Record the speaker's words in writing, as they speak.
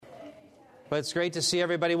But it's great to see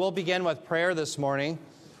everybody. We'll begin with prayer this morning.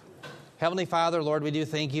 Heavenly Father, Lord, we do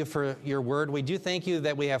thank you for your word. We do thank you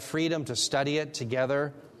that we have freedom to study it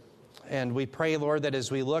together. And we pray, Lord, that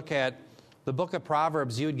as we look at the book of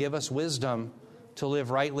Proverbs, you would give us wisdom to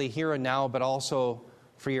live rightly here and now, but also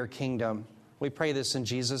for your kingdom. We pray this in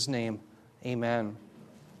Jesus' name. Amen.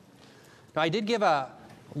 Now, I did give a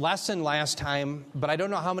lesson last time, but I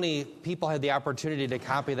don't know how many people had the opportunity to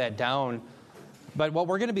copy that down. But what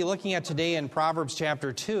we're going to be looking at today in Proverbs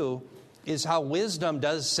chapter 2 is how wisdom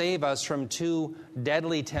does save us from two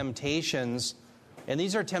deadly temptations. And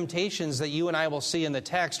these are temptations that you and I will see in the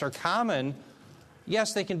text are common.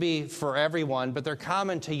 Yes, they can be for everyone, but they're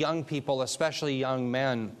common to young people, especially young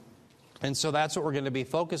men. And so that's what we're going to be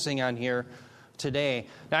focusing on here today.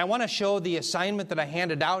 Now, I want to show the assignment that I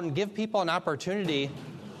handed out and give people an opportunity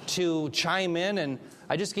to chime in. And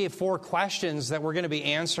I just gave 4 questions that we're going to be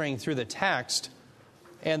answering through the text.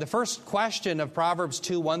 And the first question of Proverbs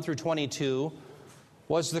 2, 1 through 22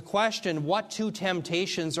 was the question, what 2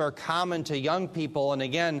 temptations are common to young people, and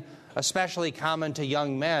again, especially common to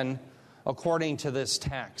young men, according to this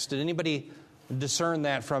text? Did anybody discern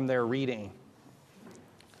that from their reading?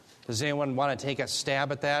 Does anyone want to take a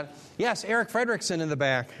stab at that? Yes, Eric Fredrickson in the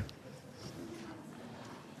back.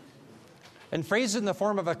 And phrase it in the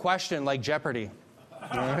form of a question like Jeopardy.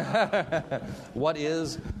 What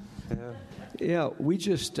is... Yeah, we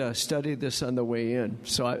just studied this on the way in,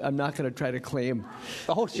 so I'm not going to try to claim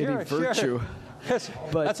any virtue.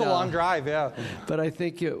 But, that's a long drive, yeah. But I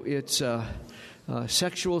think it's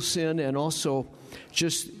sexual sin and also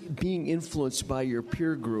just being influenced by your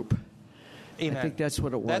peer group. Amen. I think that's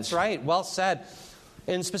what it was. That's right. Well said.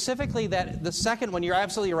 And specifically, that the second one, you're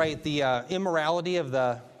absolutely right. The immorality of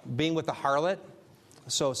the being with the harlot,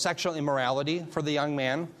 so sexual immorality for the young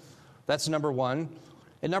man. That's number 1.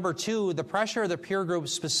 And number 2, the pressure of the peer group,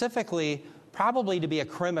 specifically probably to be a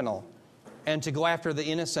criminal and to go after the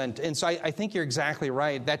innocent. And so I think you're exactly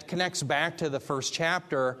right. That connects back to the first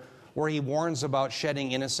chapter where he warns about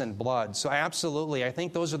shedding innocent blood. So absolutely, I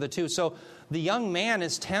think those are the 2. So the young man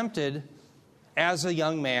is tempted as a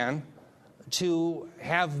young man to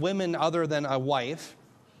have women other than a wife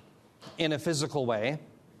in a physical way.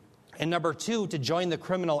 And number 2, to join the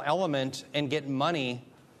criminal element and get money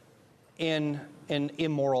in an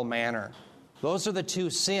immoral manner. Those are the 2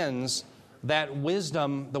 sins that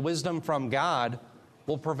the wisdom from God,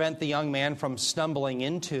 will prevent the young man from stumbling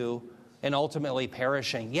into and ultimately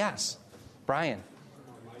perishing. Yes, Brian.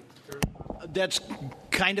 That's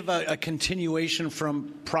kind of a continuation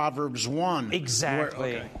from Proverbs 1.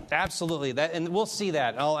 Exactly. Okay. Absolutely. And we'll see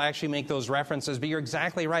that. I'll actually make those references, but you're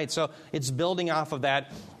exactly right. So it's building off of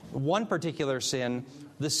that one particular sin,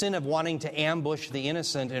 the sin of wanting to ambush the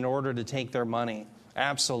innocent in order to take their money.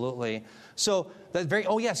 Absolutely. So that's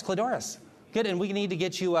yes, Clodoris. Good, and we need to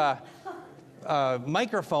get you a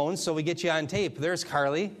microphone so we get you on tape. There's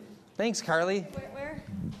Carly. Thanks, Carly. Where?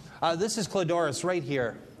 This is Clodoris right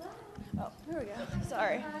here. Oh, there we go.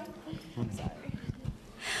 Sorry.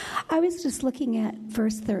 I was just looking at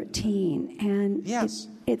verse 13, and yes,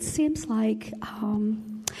 it seems like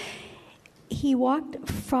he walked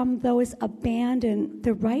from those abandoned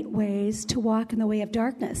the right ways to walk in the way of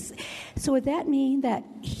darkness. So would that mean that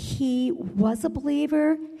he was a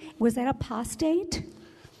believer? Was that apostate?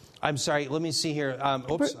 I'm sorry, let me see here. I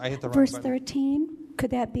hit the wrong verse button. 13,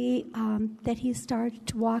 could that be that he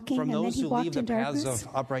started walking from and then he walked in darkness? From those who leave the paths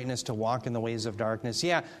of uprightness to walk in the ways of darkness.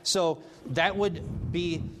 Yeah, so that would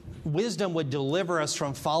be, wisdom would deliver us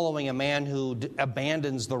from following a man who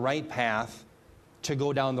abandons the right path to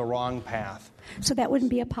go down the wrong path. So that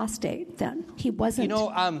wouldn't be apostate then? He wasn't...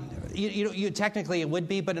 You technically it would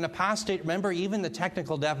be, but an apostate, remember, even the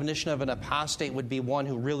technical definition of an apostate would be one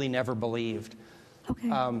who really never believed.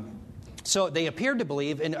 Okay. So they appeared to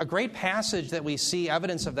believe, and a great passage that we see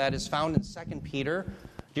evidence of that is found in 2 Peter.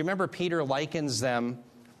 Do you remember Peter likens them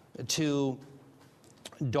to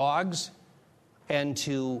dogs and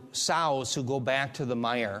to sows who go back to the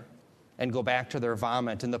mire and go back to their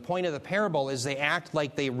vomit. And the point of the parable is they act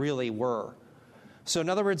like they really were. So in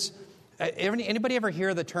other words, anybody ever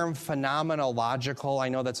hear the term phenomenological? I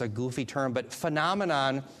know that's a goofy term, but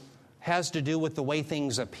phenomenon has to do with the way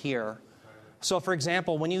things appear. So for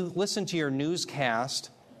example, when you listen to your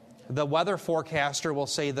newscast, the weather forecaster will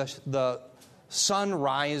say the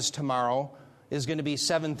sunrise tomorrow is going to be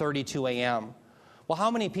 7:32 a.m. Well,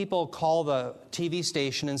 how many people call the TV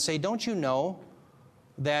station and say, don't you know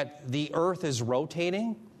that the earth is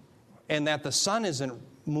rotating and that the sun isn't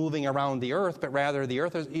moving around the earth, but rather the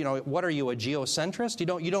earth is, what are you, a geocentrist?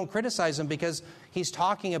 You don't criticize him because he's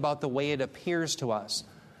talking about the way it appears to us.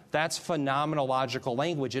 That's phenomenological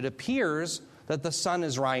language. It appears that the sun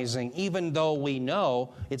is rising, even though we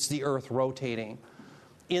know it's the earth rotating.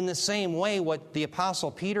 In the same way, what the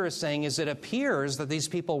Apostle Peter is saying is it appears that these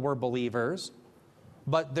people were believers,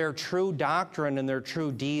 but their true doctrine and their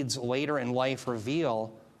true deeds later in life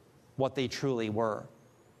reveal what they truly were.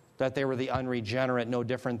 That they were the unregenerate, no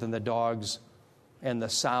different than the dogs and the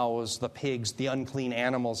sows, the pigs, the unclean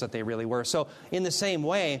animals that they really were. So in the same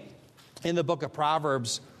way, in the book of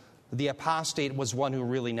Proverbs, the apostate was one who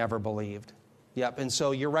really never believed. Yep, and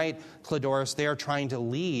so you're right, Clodoris, they are trying to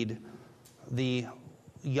lead the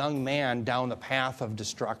young man down the path of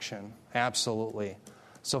destruction. Absolutely.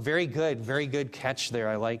 So very good catch there.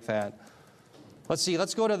 I like that. Let's see,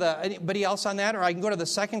 let's go to anybody else on that? Or I can go to the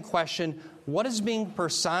second question. What is being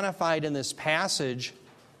personified in this passage,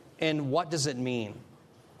 and what does it mean?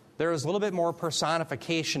 There is a little bit more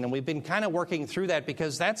personification, and we've been kind of working through that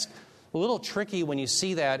because that's a little tricky when you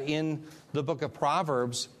see that in the book of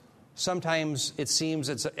Proverbs. Sometimes it seems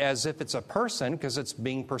it's as if it's a person because it's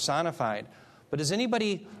being personified. But does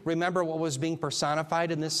anybody remember what was being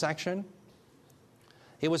personified in this section?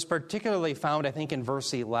 It was particularly found, I think, in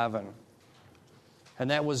verse 11.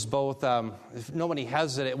 And that was both, if nobody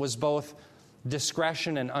has it, it was both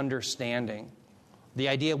discretion and understanding. The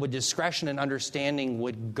idea with discretion and understanding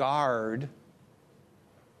would guard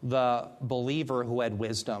the believer who had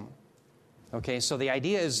wisdom. Okay, so the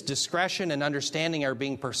idea is discretion and understanding are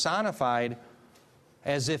being personified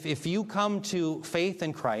as if you come to faith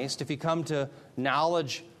in Christ, if you come to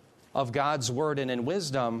knowledge of God's word and in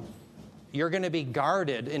wisdom, you're going to be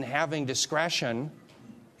guarded in having discretion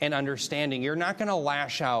and understanding. You're not going to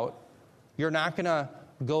lash out. You're not going to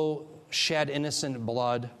go shed innocent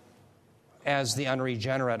blood as the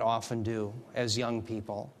unregenerate often do as young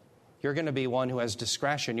people. You're going to be one who has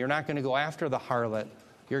discretion. You're not going to go after the harlot.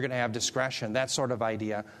 You're going to have discretion, that sort of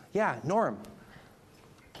idea. Yeah, Norm.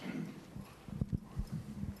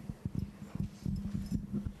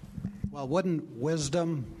 Well, wouldn't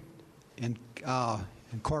wisdom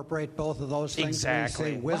incorporate both of those things?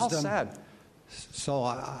 Exactly. Wisdom, well said. So,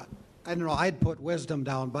 I don't know, I'd put wisdom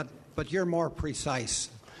down, but you're more precise.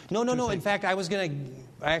 No. In fact, I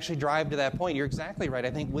actually drive to that point. You're exactly right.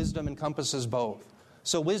 I think wisdom encompasses both.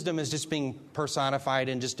 So wisdom is just being personified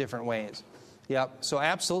in just different ways. Yep. So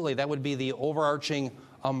absolutely, that would be the overarching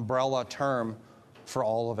umbrella term for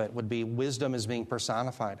all of it, would be wisdom is being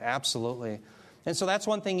personified. Absolutely. And so that's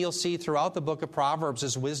one thing you'll see throughout the book of Proverbs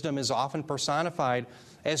is wisdom is often personified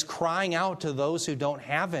as crying out to those who don't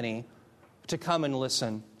have any to come and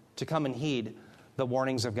listen, to come and heed the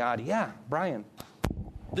warnings of God. Yeah, Brian.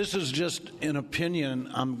 This is just an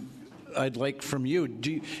opinion I'd like from you.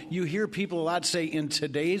 Do you hear people a lot say in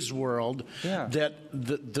today's world that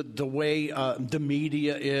the way the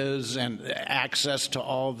media is and access to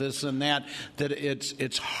all this and that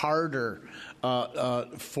it's harder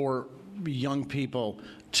for young people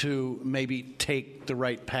to maybe take the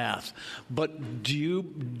right path. But do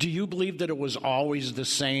you believe that it was always the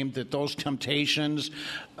same, that those temptations,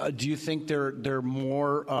 do you think they're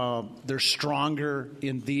more they're stronger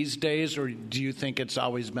in these days, or do you think it's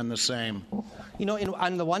always been the same? You know,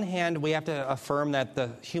 on the one hand, we have to affirm that the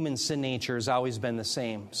human sin nature has always been the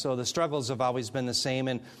same. So the struggles have always been the same,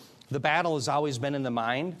 and the battle has always been in the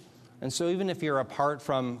mind. And so even if you're apart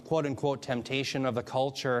from quote-unquote temptation of the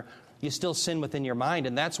culture, you still sin within your mind.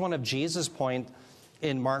 And that's one of Jesus' point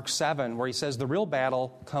in Mark 7, where he says the real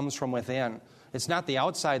battle comes from within. It's not the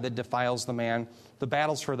outside that defiles the man. The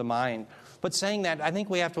battle's for the mind. But saying that, I think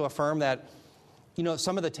we have to affirm that, you know,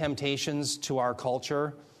 some of the temptations to our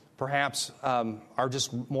culture perhaps are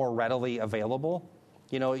just more readily available.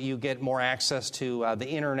 You know, you get more access to the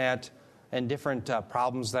internet and different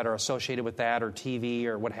problems that are associated with that, or TV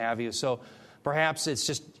or what have you. So perhaps it's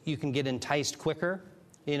just you can get enticed quicker.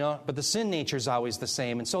 You know, but the sin nature is always the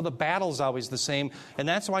same. And so the battle is always the same. And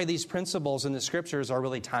that's why these principles in the Scriptures are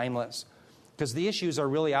really timeless, because the issues are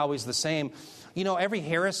really always the same. You know, every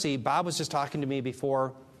heresy, Bob was just talking to me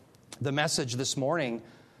before the message this morning,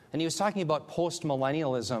 and he was talking about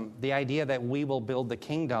post-millennialism, the idea that we will build the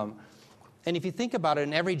kingdom. And if you think about it,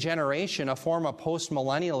 in every generation, a form of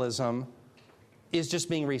post-millennialism is just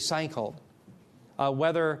being recycled.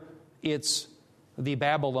 Whether it's the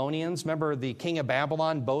Babylonians, remember the king of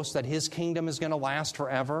Babylon boasts that his kingdom is going to last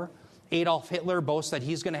forever. Adolf Hitler boasts that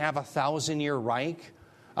he's going to have a 1,000-year Reich.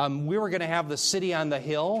 We were going to have the city on the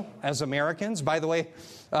hill as Americans. By the way,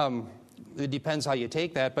 it depends how you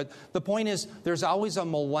take that. But the point is, there's always a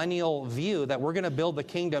millennial view that we're going to build the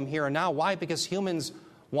kingdom here and now. Why? Because humans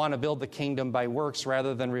want to build the kingdom by works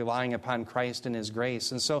rather than relying upon Christ and His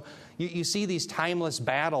grace. And so you see these timeless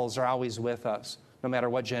battles are always with us. no matter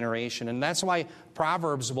what generation. And that's why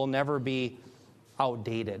Proverbs will never be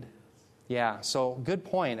outdated. Yeah, so good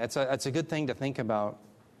point. That's a good thing to think about.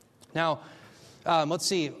 Now, let's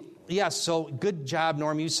see. Yes, so good job,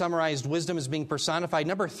 Norm. You summarized wisdom as being personified.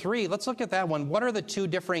 Number 3, let's look at that one. What are the 2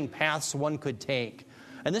 differing paths one could take?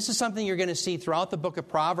 And this is something you're going to see throughout the book of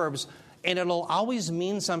Proverbs, and it'll always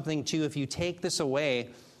mean something to you if you take this away.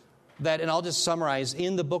 That, and I'll just summarize,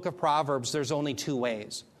 in the book of Proverbs, there's only 2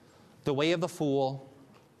 ways. The way of the fool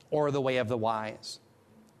or the way of the wise.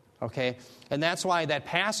 Okay? And that's why that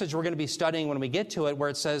passage we're going to be studying when we get to it, where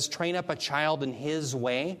it says, train up a child in his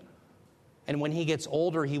way, and when he gets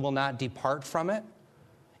older, he will not depart from it.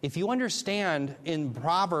 If you understand in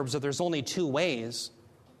Proverbs that there's only 2 ways,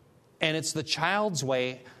 and it's the child's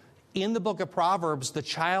way, in the book of Proverbs, the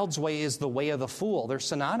child's way is the way of the fool. They're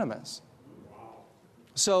synonymous.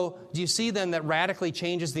 So do you see then that radically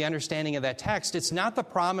changes the understanding of that text? It's not the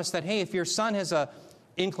promise that, hey, if your son has a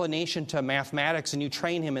inclination to mathematics and you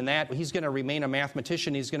train him in that, he's going to remain a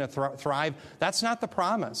mathematician, he's going to thrive. That's not the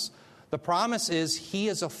promise. The promise is he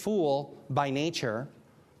is a fool by nature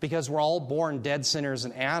because we're all born dead sinners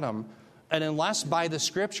in Adam. And unless by the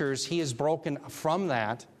Scriptures he is broken from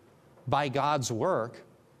that by God's work,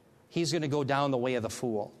 he's going to go down the way of the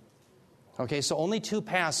fool. Okay, so only 2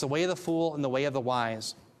 paths, the way of the fool and the way of the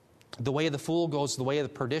wise. The way of the fool goes the way of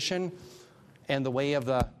the perdition, and the way of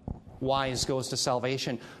the wise goes to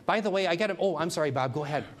salvation. By the way, I'm sorry, Bob, go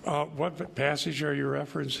ahead. What passage are you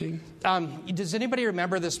referencing? Does anybody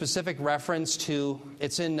remember the specific reference to,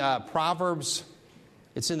 it's in Proverbs,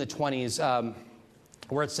 it's in the 20s,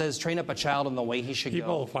 where it says, train up a child in the way he should go.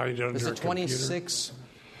 People find it under Is it 26?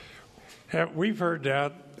 We've heard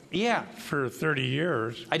that for 30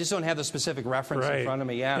 years. I just don't have the specific reference in front of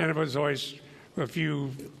me, And it was always, if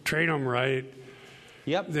you train them right,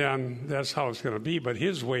 then that's how it's going to be. But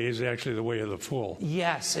his way is actually the way of the fool.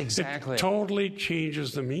 Yes, exactly. It totally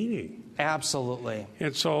changes the meaning. Absolutely.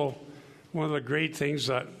 And so one of the great things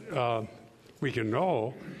that we can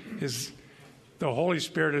know is the Holy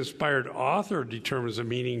Spirit-inspired author determines the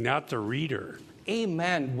meaning, not the reader.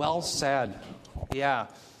 Amen. Well said. Yeah.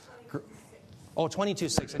 Oh,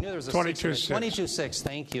 22:6. I knew there was a 22:6. 22:6.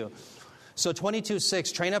 Thank you. So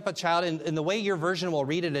 22:6. Train up a child, and the way your version will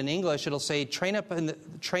read it in English, it'll say, train up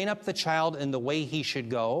the child in the way he should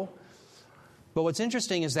go. But what's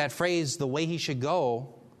interesting is that phrase, the way he should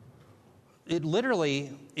go, it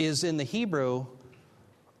literally is in the Hebrew,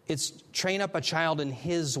 it's train up a child in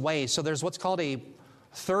his way. So there's what's called a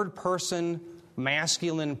third person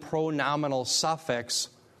masculine pronominal suffix.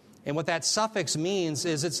 And what that suffix means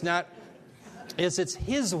is it's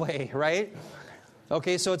his way, right?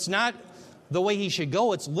 Okay, so it's not the way he should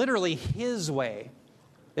go. It's literally his way.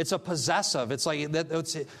 It's a possessive. It's like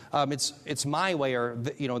it's my way, or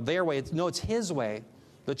their way. It's his way,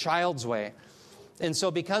 the child's way. And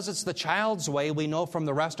so because it's the child's way, we know from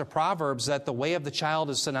the rest of Proverbs that the way of the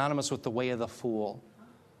child is synonymous with the way of the fool.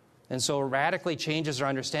 And so it radically changes our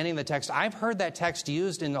understanding of the text. I've heard that text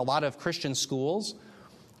used in a lot of Christian schools.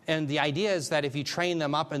 And the idea is that if you train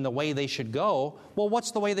them up in the way they should go, well,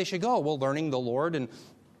 what's the way they should go? Well, learning the Lord, and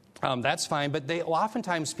that's fine. But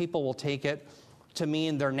oftentimes people will take it to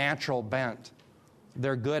mean their natural bent.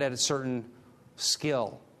 They're good at a certain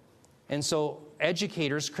skill. And so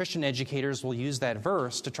Christian educators will use that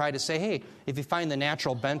verse to try to say, hey, if you find the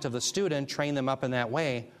natural bent of the student, train them up in that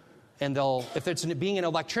way. And if it's being an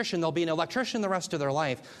electrician, they'll be an electrician the rest of their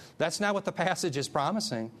life. That's not what the passage is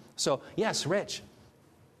promising. So, yes, Rich.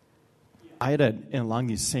 Along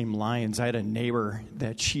these same lines, I had a neighbor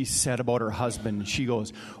that she said about her husband, she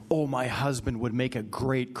goes, oh, my husband would make a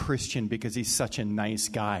great Christian because he's such a nice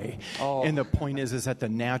guy. Oh. And the point is that the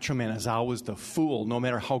natural man is always the fool, no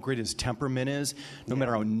matter how great his temperament is, no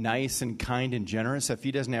matter how nice and kind and generous. If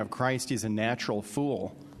he doesn't have Christ, he's a natural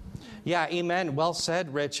fool. Yeah, amen. Well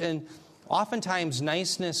said, Rich. And oftentimes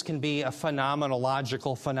niceness can be a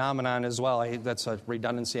phenomenological phenomenon as well. That's a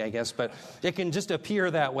redundancy, I guess, but it can just appear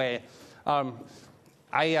that way.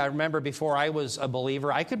 I remember before I was a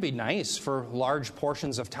believer, I could be nice for large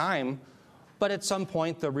portions of time, but at some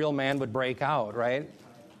point the real man would break out, right?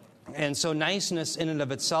 And so niceness in and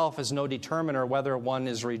of itself is no determiner whether one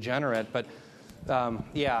is regenerate. But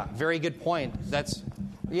yeah, very good point.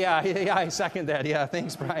 Yeah, I second that. Yeah,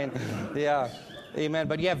 thanks, Brian. Yeah, amen.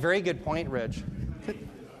 But yeah, very good point, Rich.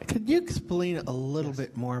 Could you explain a little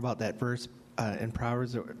bit more about that verse in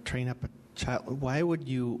Proverbs, train up a child? Why would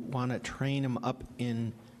you want to train him up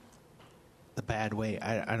in the bad way.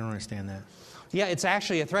 I don't understand that. Yeah, it's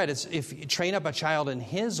actually a threat. It's if you train up a child in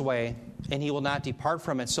his way, and he will not depart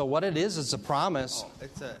from it. So what it is a promise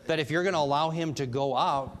that if you're going to allow him to go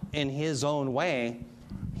out in his own way,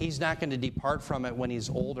 he's not going to depart from it when he's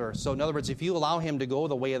older. So in other words, if you allow him to go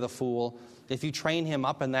the way of the fool, if you train him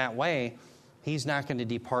up in that way, he's not going to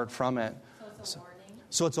depart from it.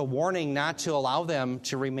 So it's a warning not to allow them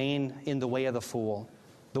to remain in the way of the fool,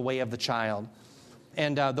 the way of the child.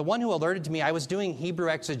 And the one who alerted to me, I was doing Hebrew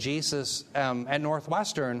exegesis at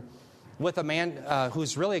Northwestern with a man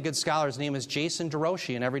who's really a good scholar. His name is Jason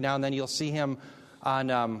DeRoshi, and every now and then you'll see him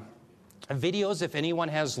on videos. If anyone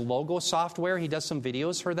has logo software, he does some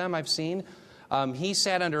videos for them, I've seen. He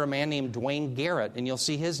sat under a man named Dwayne Garrett, and you'll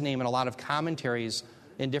see his name in a lot of commentaries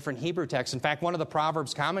in different Hebrew texts. In fact, one of the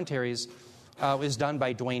Proverbs commentaries is done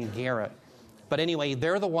by Dwayne Garrett. But anyway,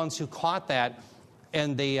 they're the ones who caught that,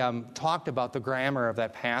 and they talked about the grammar of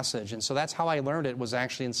that passage. And so that's how I learned it, was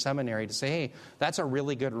actually in seminary, to say, hey, that's a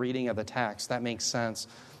really good reading of the text. That makes sense.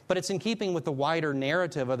 But it's in keeping with the wider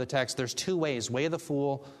narrative of the text. There's two ways, way of the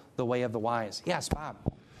fool, the way of the wise. Yes, Bob.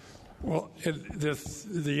 Well,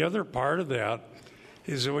 the other part of that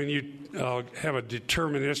is when you have a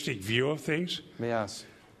deterministic view of things. Yes.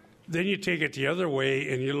 Then you take it the other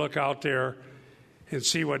way and you look out there and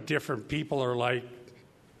see what different people are like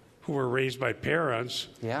who were raised by parents.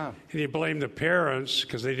 Yeah. And you blame the parents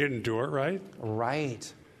because they didn't do it right.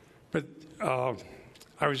 Right. But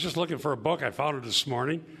I was just looking for a book. I found it this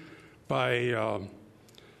morning by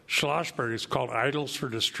Schlossberg. It's called Idols for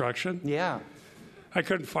Destruction. Yeah. I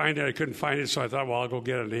couldn't find it, so I thought, well, I'll go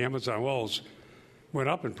get it on Amazon. Well, it went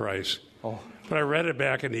up in price. Oh. But I read it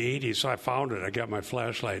back in the 80s, so I found it. I got my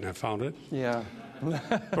flashlight and I found it. Yeah.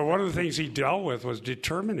 But one of the things he dealt with was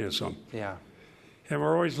determinism. Yeah. And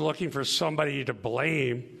we're always looking for somebody to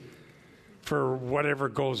blame for whatever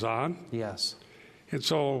goes on. Yes. And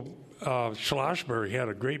so Schlossberg had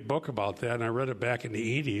a great book about that, and I read it back in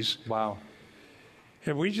the 80s. Wow.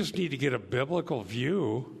 And we just need to get a biblical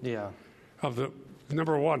view of the,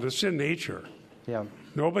 number one, the sin nature. Yeah.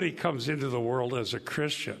 Nobody comes into the world as a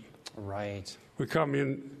Christian. Right. We come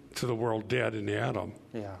into the world dead in Adam.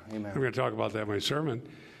 Yeah, amen. I'm going to talk about that in my sermon.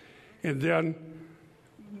 And then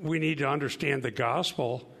we need to understand the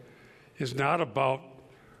gospel is not about,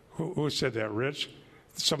 who said that, Rich?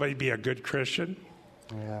 Somebody be a good Christian?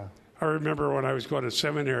 Yeah. I remember when I was going to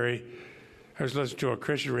seminary, I was listening to a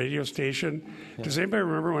Christian radio station. Yeah. Does anybody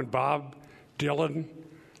remember when Bob Dylan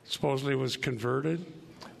supposedly was converted?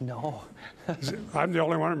 No. I'm the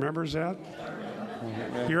only one who remembers that?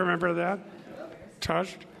 You remember that?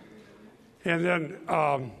 Touched? And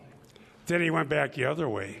then he went back the other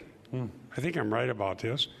way. I think I'm right about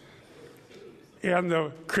this. And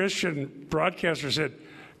the Christian broadcaster said,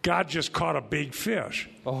 God just caught a big fish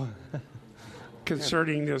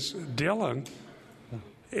concerning this Dylan.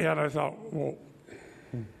 And I thought, well,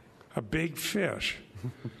 a big fish.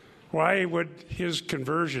 Why would his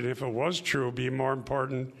conversion, if it was true, be more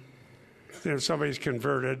important than somebody's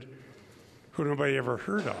converted who nobody ever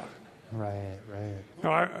heard of? Right.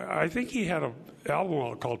 No, I think he had an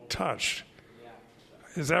album called Touched.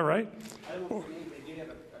 Is that right? I don't think they did have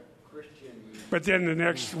a Christian. But then the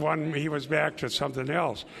next one, he was back to something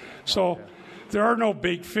else. So there are no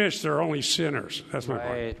big fish. There are only sinners. That's my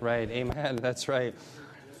point. Right. Amen. That's right.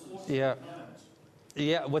 Yeah.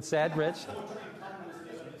 What's that, Rich?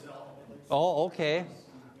 Oh, okay.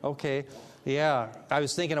 Yeah. I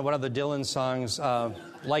was thinking of one of the Dylan songs,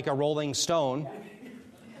 Like a Rolling Stone.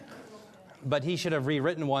 But he should have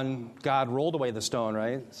rewritten one, God rolled away the stone,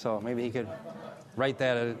 right? So maybe he could write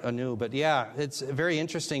that anew. But yeah, it's very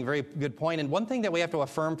interesting, very good point. And one thing that we have to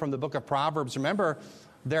affirm from the book of Proverbs, remember,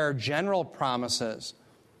 there are general promises.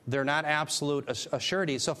 They're not absolute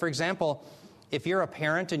assurities. So for example, if you're a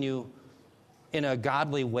parent and you, in a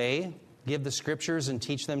godly way, give the scriptures and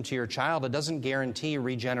teach them to your child, it doesn't guarantee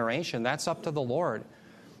regeneration. That's up to the Lord.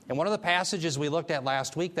 And one of the passages we looked at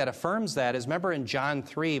last week that affirms that is, remember in John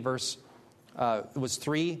 3, verse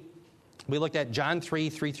 3, we looked at John 3,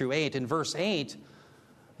 3 through 8. In verse 8,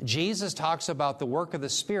 Jesus talks about the work of the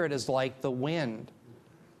Spirit as like the wind.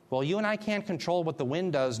 Well, you and I can't control what the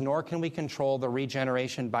wind does, nor can we control the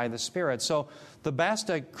regeneration by the Spirit. So the best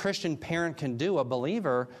a Christian parent can do, a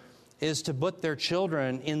believer, is to put their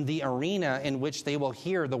children in the arena in which they will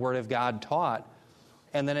hear the Word of God taught.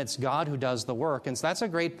 And then it's God who does the work. And so that's a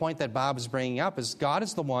great point that Bob is bringing up, is God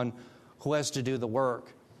is the one who has to do the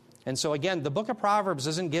work. And so again, the book of Proverbs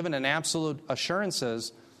isn't given an absolute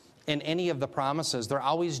assurances in any of the promises. They're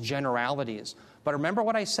always generalities. But remember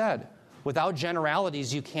what I said. Without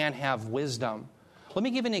generalities, you can't have wisdom. Let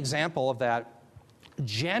me give you an example of that.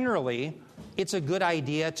 Generally, it's a good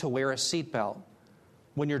idea to wear a seatbelt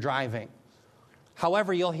when you're driving.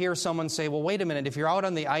 However, you'll hear someone say, well, wait a minute, if you're out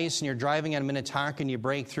on the ice and you're driving on Minnetonka and you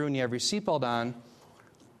break through and you have your seatbelt on,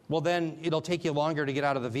 well, then it'll take you longer to get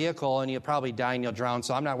out of the vehicle and you'll probably die and you'll drown,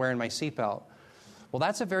 so I'm not wearing my seatbelt. Well,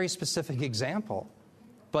 that's a very specific example.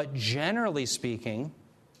 But generally speaking,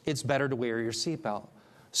 it's better to wear your seatbelt.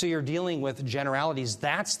 So you're dealing with generalities.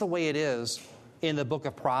 That's the way it is in the book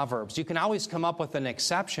of Proverbs. You can always come up with an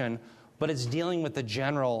exception, but it's dealing with the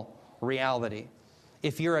general reality.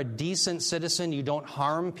 If you're a decent citizen, you don't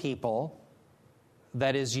harm people.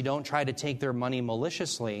 That is, you don't try to take their money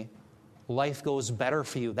maliciously. Life goes better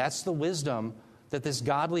for you. That's the wisdom that this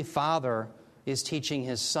godly father is teaching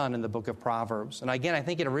his son in the book of Proverbs. And again, I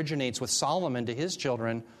think it originates with Solomon to his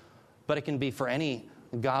children, but it can be for any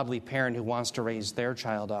godly parent who wants to raise their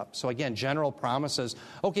child up. So again, general promises.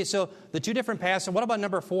 Okay, so the two different paths. And what about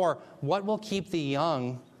number 4? What will keep the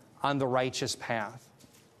young on the righteous path?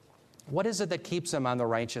 What is it that keeps them on the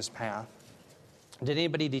righteous path? Did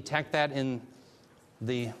anybody detect that in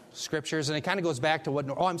the scriptures? And it kind of goes back to what...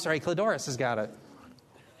 Oh, I'm sorry, Clodoris has got it.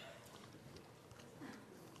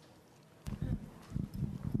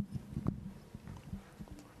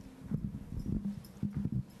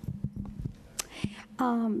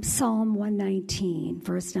 Psalm 119,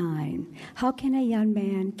 verse 9. How can a young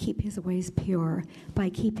man keep his ways pure? By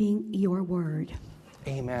keeping your word.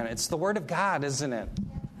 Amen. It's the word of God, isn't it?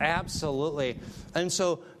 Absolutely. And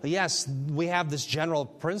so, yes, we have this general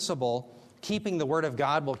principle. Keeping the word of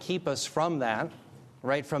God will keep us from that,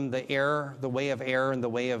 right? From the error, the way of error and the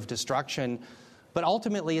way of destruction. But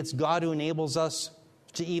ultimately, it's God who enables us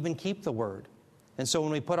to even keep the word. And so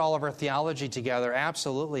when we put all of our theology together,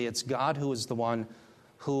 absolutely, it's God who is the one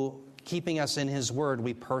who, keeping us in his word,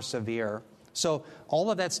 we persevere. So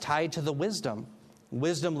all of that's tied to the wisdom.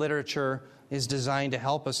 Wisdom literature is designed to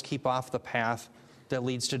help us keep off the path that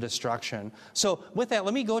leads to destruction. So with that,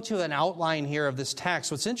 let me go to an outline here of this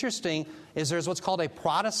text. What's interesting is there's what's called a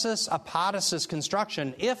protasis-apodosis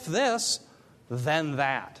construction. If this, then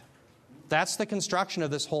that. That's the construction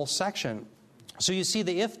of this whole section. So you see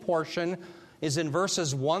the if portion is in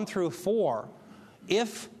verses 1 through 4.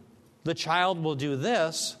 If the child will do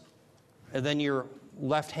this, and then you're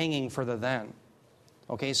left hanging for the then.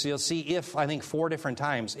 Okay, so you'll see if, I think, 4 different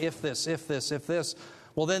times. If this, if this, if this.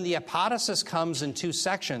 Well, then the apodosis comes in 2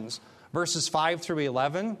 sections. Verses 5 through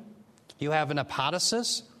 11, you have an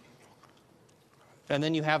apodosis, and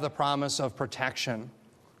then you have the promise of protection.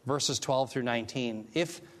 Verses 12 through 19.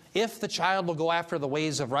 If the child will go after the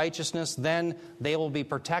ways of righteousness, then they will be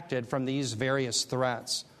protected from these various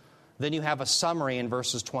threats. Then you have a summary in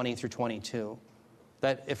verses 20 through 22.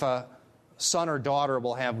 That if a son or daughter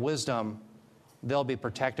will have wisdom, they'll be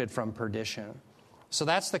protected from perdition. So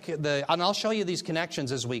that's the and I'll show you these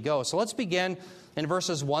connections as we go. So let's begin in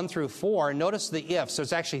verses 1 through 4. Notice the if. So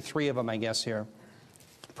it's actually 3 of them, I guess, here.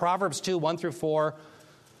 Proverbs 2, 1 through 4.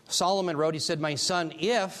 Solomon wrote, he said, "My son,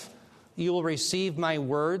 if you will receive my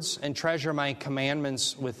words and treasure my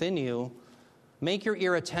commandments within you, make your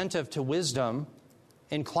ear attentive to wisdom,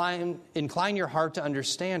 incline your heart to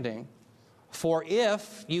understanding. For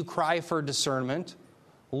if you cry for discernment,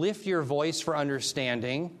 lift your voice for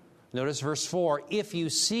understanding." Notice verse 4, "If you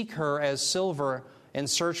seek her as silver and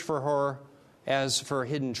search for her as for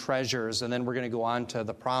hidden treasures." And then we're going to go on to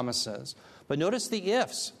the promises. But notice the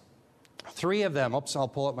ifs. 3 of them. Oops, I'll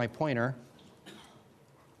pull up my pointer.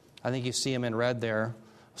 I think you see them in red there.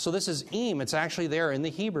 So this is im. It's actually there in the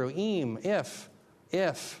Hebrew. Im, if.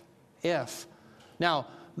 Now,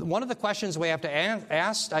 one of the questions we have to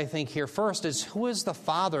ask, I think, here first is, who is the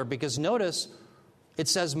father? Because notice, it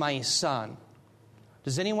says, "my son."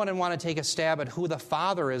 Does anyone want to take a stab at who the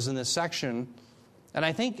father is in this section? And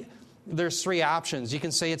I think there's 3 options. You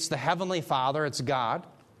can say it's the heavenly Father, it's God.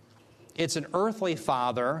 It's an earthly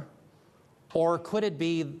father. Or could it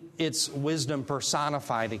be it's wisdom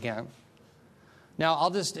personified again? Now,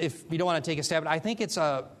 if you don't want to take a stab at it, I think it's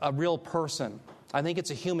a real person. I think it's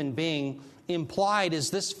a human being. Implied is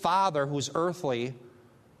this father who's earthly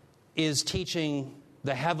is teaching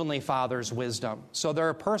the heavenly Father's wisdom. So they're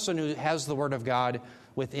a person who has the Word of God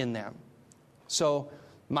within them. So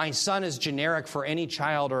my son is generic for any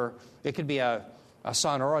child, or it could be a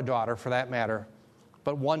son or a daughter for that matter,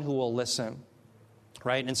 but one who will listen.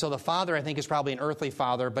 Right? And so the father, I think, is probably an earthly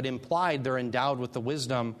father, but implied they're endowed with the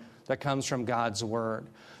wisdom that comes from God's Word.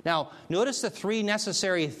 Now, notice the 3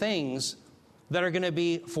 necessary things that are going to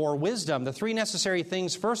be for wisdom. The 3 necessary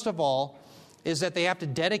things, first of all, is that they have to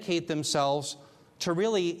dedicate themselves to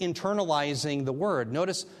really internalizing the Word.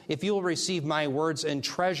 Notice, if you will receive my words and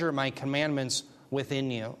treasure my commandments within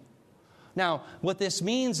you. Now, what this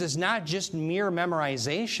means is not just mere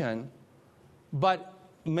memorization, but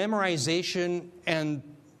memorization and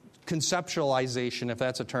conceptualization, if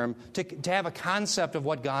that's a term, to have a concept of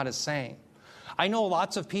what God is saying. I know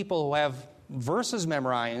lots of people who have verses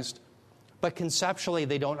memorized, but conceptually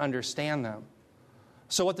they don't understand them.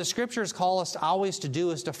 So what the Scriptures call us always to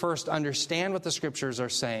do is to first understand what the Scriptures are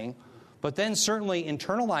saying, but then certainly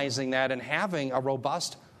internalizing that and having a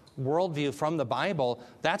robust worldview from the Bible.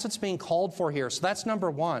 That's what's being called for here. So that's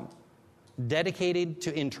number one, dedicated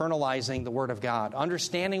to internalizing the Word of God,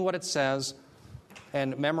 understanding what it says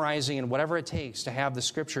and memorizing and whatever it takes to have the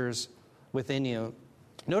Scriptures within you.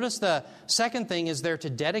 Notice the second thing is they're to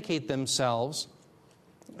dedicate themselves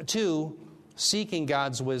to seeking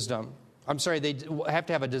God's wisdom. They have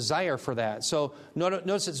to have a desire for that. So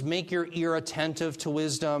notice it's make your ear attentive to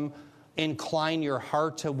wisdom, incline your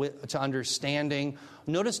heart to understanding.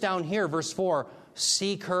 Notice down here, verse 4,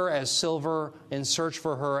 seek her as silver and search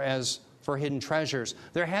for her as for hidden treasures.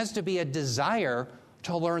 There has to be a desire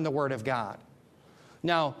to learn the Word of God.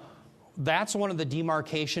 Now, that's one of the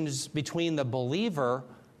demarcations between the believer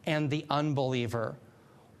and the unbeliever.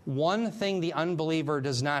 One thing the unbeliever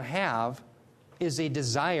does not have is a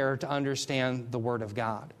desire to understand the Word of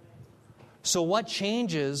God. So what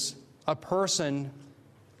changes a person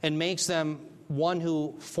and makes them one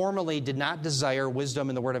who formerly did not desire wisdom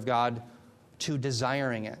in the Word of God to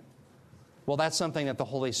desiring it? Well, that's something that the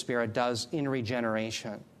Holy Spirit does in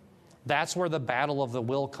regeneration. That's where the battle of the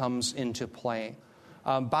will comes into play.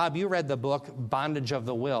 Bob, you read the book Bondage of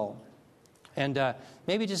the Will. And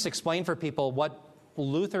maybe just explain for people what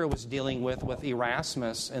Luther was dealing with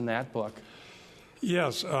Erasmus in that book.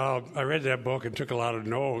 Yes, I read that book and took a lot of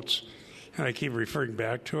notes, and I keep referring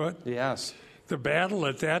back to it. Yes. The battle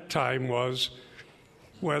at that time was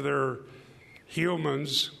whether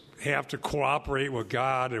humans have to cooperate with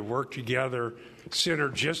God and work together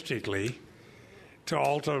synergistically to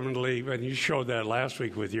ultimately, and you showed that last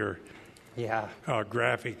week with your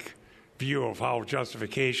graphic view of how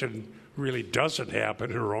justification really doesn't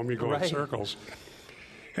happen in Rome. You go in circles.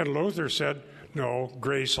 And Luther said, no,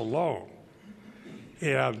 grace alone.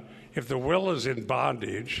 And if the will is in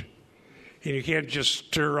bondage, and you can't just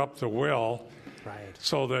stir up the will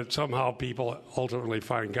so that somehow people ultimately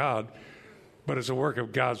find God, but it's a work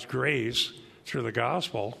of God's grace through the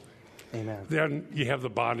gospel, Amen. Then you have the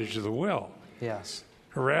bondage of the will. Yes.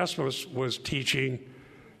 Erasmus was teaching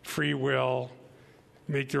free will,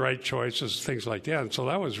 make the right choices, things like that. And so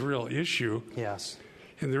that was a real issue. Yes.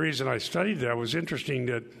 And the reason I studied that was interesting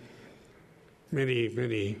that many,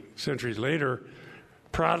 many centuries later,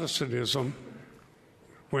 Protestantism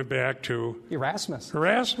went back to Erasmus.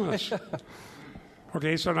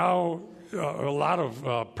 Okay, so now a lot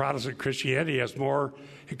of Protestant Christianity has more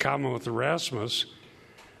in common with Erasmus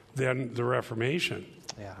than the Reformation.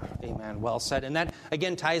 Yeah, amen. Well said. And that,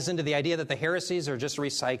 again, ties into the idea that the heresies are just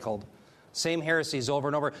recycled. Same heresies over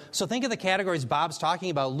and over. So think of the categories Bob's talking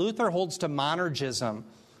about. Luther holds to monergism,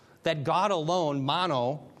 that God alone,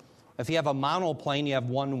 mono, if you have a monoplane, you have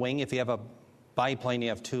one wing. If you have a biplane, you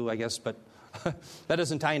have two, I guess, but that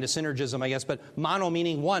doesn't tie into synergism, I guess. But mono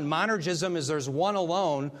meaning one. Monergism is there's one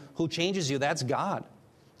alone who changes you. That's God.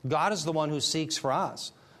 God is the one who seeks for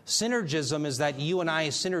us. Synergism is that you and I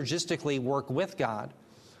synergistically work with God.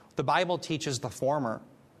 The Bible teaches the former.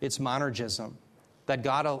 It's monergism, that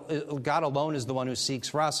God alone is the one who seeks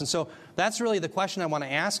for us. And so that's really the question I want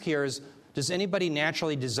to ask here is, does anybody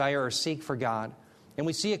naturally desire or seek for God? And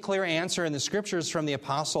we see a clear answer in the Scriptures from the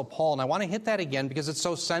Apostle Paul. And I want to hit that again because it's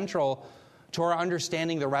so central to our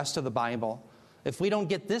understanding the rest of the Bible. If we don't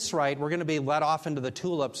get this right, we're going to be led off into the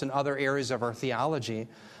tulips and other areas of our theology.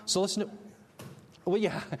 So listen to... Well,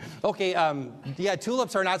 yeah. Okay.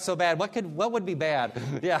 Tulips are not so bad. What would be bad?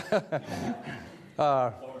 Yeah.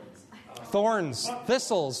 Thorns,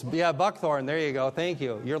 thistles. Yeah, buckthorn. There you go. Thank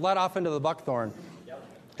you. You're led off into the buckthorn.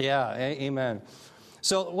 Yeah. Amen.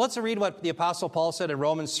 So let's read what the Apostle Paul said in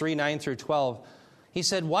Romans 3:9-12. He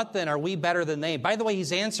said, "What then? Are we better than they?" By the way,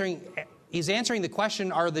 he's answering the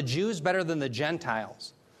question: are the Jews better than the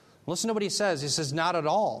Gentiles? Listen to what he says. He says, "Not at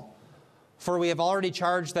all. For we have already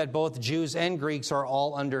charged that both Jews and Greeks are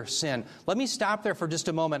all under sin." Let me stop there for just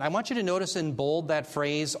a moment. I want you to notice in bold that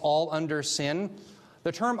phrase, all under sin.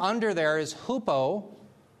 The term under there is hupo.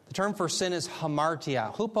 The term for sin is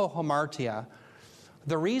hamartia. Hupo hamartia.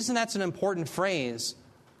 The reason that's an important phrase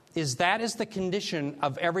is that is the condition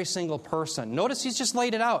of every single person. Notice he's just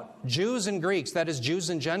laid it out. Jews and Greeks, that is Jews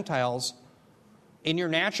and Gentiles, in your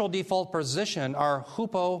natural default position are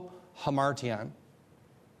hupo hamartian.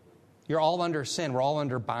 You're all under sin. We're all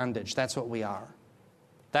under bondage. That's what we are.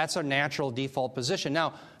 That's our natural default position.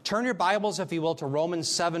 Now, Turn your Bibles, if you will, to Romans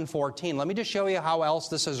 7:14. Let me just show you how else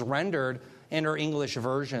this is rendered in our English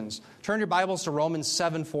versions. Turn your Bibles to Romans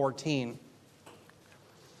 7:14.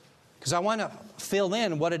 Because I want to fill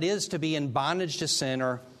in what it is to be in bondage to sin,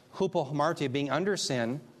 or hupohamartia, being under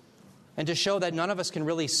sin, and to show that none of us can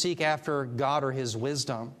really seek after God or His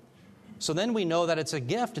wisdom. So then we know that it's a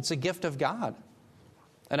gift of God.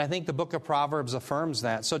 And I think the book of Proverbs affirms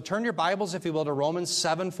that. So turn your Bibles, if you will, to Romans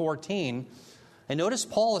 7:14. And notice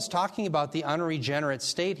Paul is talking about the unregenerate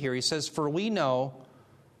state here. He says, "For we know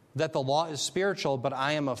that the law is spiritual, but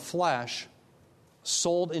I am of flesh,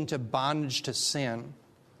 sold into bondage to sin."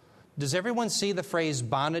 Does everyone see the phrase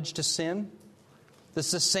bondage to sin? This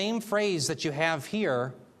is the same phrase that you have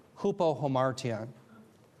here, hupohamartia.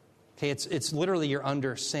 Okay, it's literally you're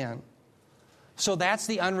under sin. So that's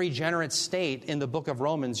the unregenerate state in the book of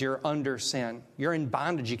Romans. You're under sin. You're in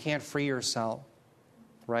bondage. You can't free yourself,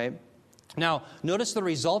 right? Now, notice the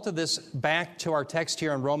result of this back to our text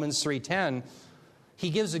here in Romans 3:10. He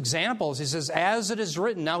gives examples. He says, as it is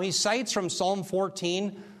written. Now, he cites from Psalm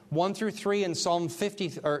 14, 1 through 3, and Psalm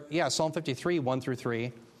 53, 1 through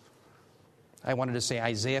 3. I wanted to say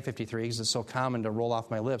Isaiah 53 because it's so common to roll off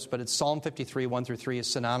my lips, but it's Psalm 53, 1 through 3 is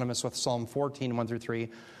synonymous with Psalm 14, 1 through 3.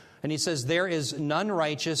 And he says, there is none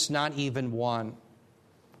righteous, not even one.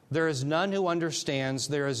 There is none who understands.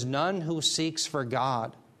 There is none who seeks for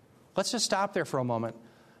God. Let's just stop there for a moment.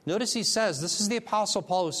 Notice he says, this is the Apostle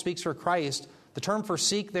Paul who speaks for Christ. The term for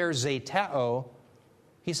seek there is zeteo.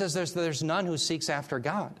 He says there's none who seeks after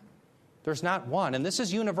God. There's not one. And this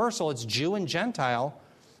is universal. It's Jew and Gentile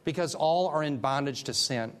because all are in bondage to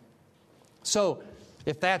sin. So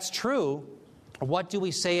if that's true, what do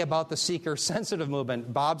we say about the seeker-sensitive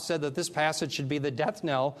movement? Bob said that this passage should be the death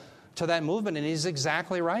knell to that movement, and he's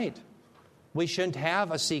exactly right. We shouldn't have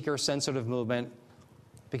a seeker-sensitive movement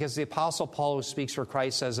because the Apostle Paul, who speaks for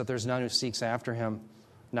Christ, says that there's none who seeks after Him,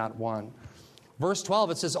 not one. Verse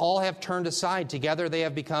 12, it says, all have turned aside. Together they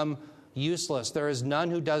have become useless. There is none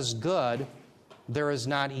who does good. There is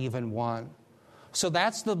not even one. So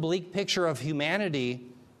that's the bleak picture of humanity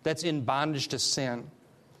that's in bondage to sin.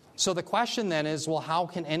 So the question then is, well, how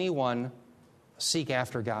can anyone seek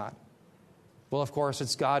after God? Well, of course,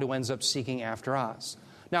 it's God who ends up seeking after us.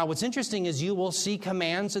 Now, what's interesting is you will see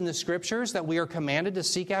commands in the Scriptures that we are commanded to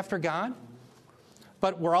seek after God.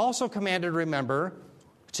 But we're also commanded, remember,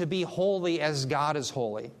 to be holy as God is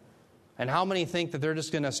holy. And how many think that they're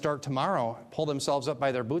just going to start tomorrow, pull themselves up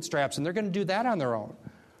by their bootstraps, and they're going to do that on their own?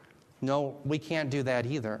 No, we can't do that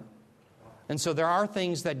either. And so there are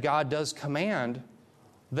things that God does command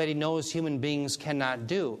that He knows human beings cannot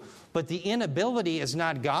do. But the inability is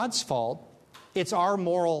not God's fault. It's our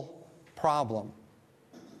moral problem.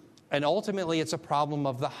 And ultimately, it's a problem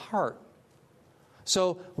of the heart.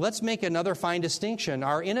 So let's make another fine distinction.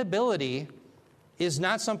 Our inability is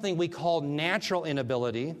not something we call natural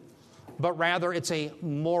inability, but rather it's a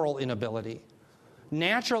moral inability.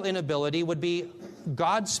 Natural inability would be,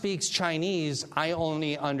 God speaks Chinese, I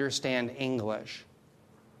only understand English.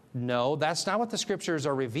 No, that's not what the Scriptures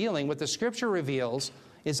are revealing. What the Scripture reveals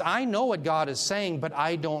is I know what God is saying, but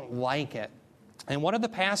I don't like it. And one of the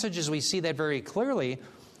passages we see that very clearly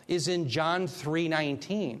is in John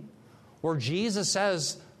 3:19, where Jesus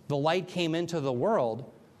says, the light came into the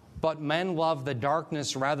world, but men loved the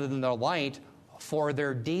darkness rather than the light, for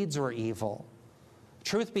their deeds were evil.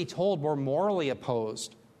 Truth be told, we're morally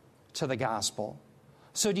opposed to the gospel.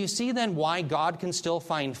 So do you see then why God can still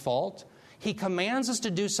find fault? He commands us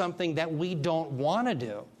to do something that we don't want to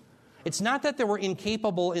do. It's not that we're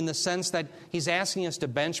incapable in the sense that He's asking us to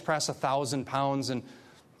bench press 1,000 pounds and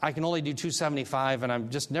I can only do 275 and I'm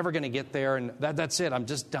just never going to get there and that's it, I'm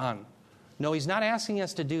just done. No, He's not asking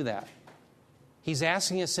us to do that. He's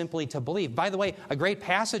asking us simply to believe. By the way, a great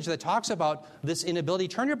passage that talks about this inability.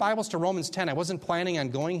 Turn your Bibles to Romans 10. I wasn't planning on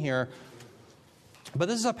going here. But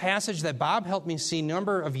this is a passage that Bob helped me see a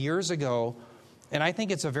number of years ago. And I think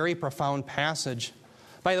it's a very profound passage.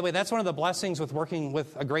 By the way, that's one of the blessings with working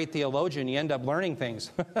with a great theologian. You end up learning things.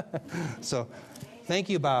 So, thank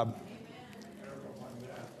you, Bob.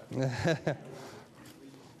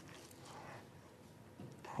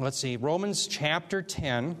 Let's see. Romans chapter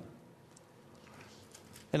 10.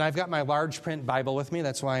 And I've got my large print Bible with me.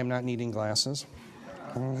 That's why I'm not needing glasses.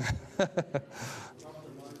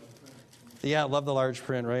 Yeah, I love the large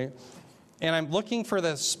print, right? And I'm looking for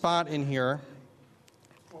the spot in here.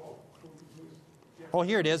 Oh,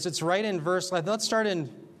 here it is. It's right in verse. Let's start in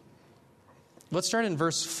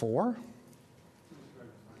verse 4.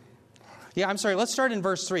 Yeah, I'm sorry. Let's start in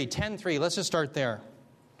verse 3. 10:3. Let's just start there.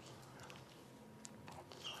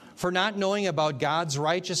 For not knowing about God's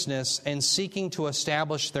righteousness and seeking to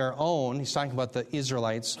establish their own, he's talking about the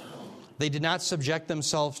Israelites, they did not subject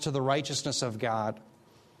themselves to the righteousness of God.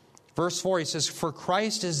 Verse 4, he says, for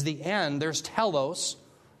Christ is the end. There's telos.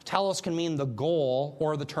 Telos can mean the goal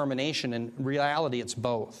or the termination. In reality, it's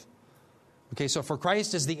both. Okay, so for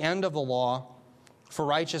Christ is the end of the law, for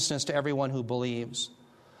righteousness to everyone who believes.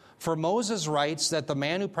 For Moses writes that the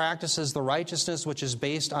man who practices the righteousness which is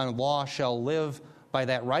based on law shall live by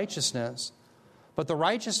that righteousness. But the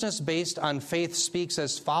righteousness based on faith speaks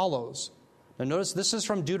as follows. Now notice this is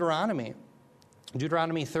from Deuteronomy.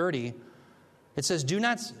 Deuteronomy 30. It says, do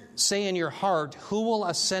not say in your heart, who will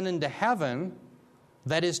ascend into heaven,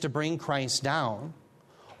 that is to bring Christ down,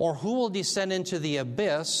 or who will descend into the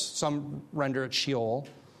abyss, some render it Sheol,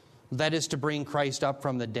 that is to bring Christ up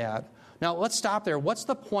from the dead. Now let's stop there. What's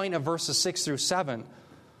the point of verses 6 through 7?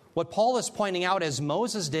 What Paul is pointing out, as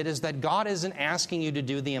Moses did, is that God isn't asking you to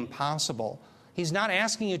do the impossible. He's not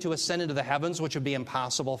asking you to ascend into the heavens, which would be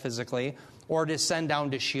impossible physically, or to ascend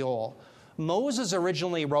down to Sheol. Moses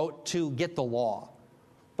originally wrote to get the law,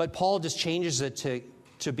 but Paul just changes it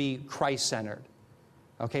to be Christ-centered.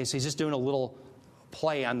 Okay, so he's just doing a little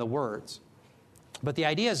play on the words. But the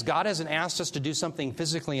idea is God hasn't asked us to do something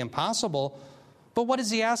physically impossible, but what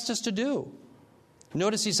has he asked us to do?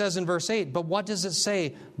 Notice he says in verse 8, but what does it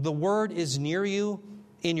say? The word is near you,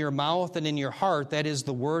 in your mouth and in your heart. That is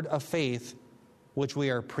the word of faith which we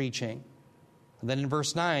are preaching. And then in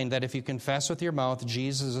verse 9, that if you confess with your mouth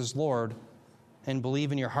Jesus is Lord and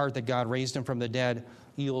believe in your heart that God raised him from the dead,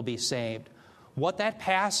 you will be saved. What that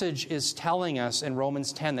passage is telling us in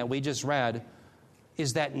Romans 10 that we just read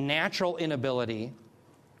is that natural inability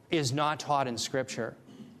is not taught in Scripture.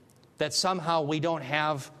 That somehow we don't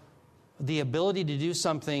have the ability to do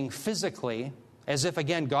something physically, as if,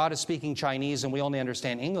 again, God is speaking Chinese and we only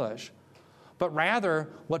understand English. But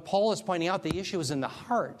rather, what Paul is pointing out, the issue is in the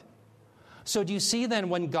heart. So do you see then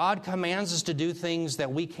when God commands us to do things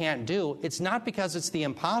that we can't do, it's not because it's the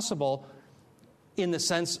impossible in the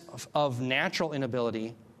sense of natural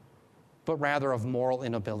inability, but rather of moral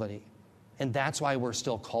inability. And that's why we're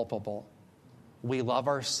still culpable. We love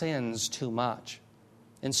our sins too much.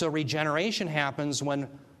 And so regeneration happens when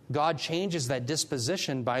God changes that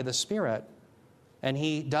disposition by the Spirit. And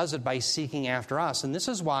he does it by seeking after us. And this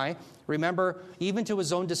is why, remember, even to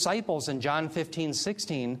his own disciples in John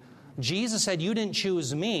 15:16, Jesus said, you didn't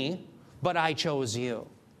choose me, but I chose you.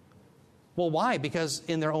 Well, why? Because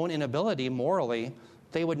in their own inability, morally,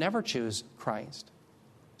 they would never choose Christ.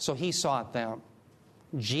 So he sought them.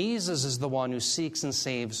 Jesus is the one who seeks and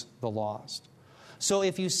saves the lost. So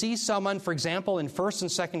if you see someone, for example, in 1st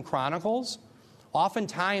and 2nd Chronicles,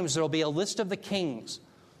 oftentimes there will be a list of the kings.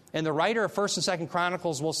 And the writer of 1st and 2nd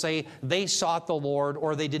Chronicles will say, they sought the Lord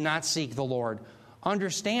or they did not seek the Lord.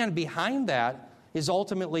 Understand, behind that is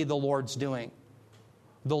ultimately the Lord's doing.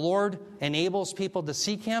 The Lord enables people to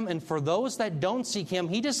seek him, and for those that don't seek him,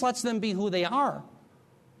 he just lets them be who they are.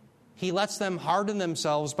 He lets them harden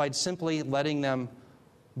themselves by simply letting them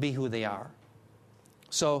be who they are.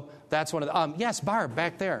 So that's one of the... yes, Barb,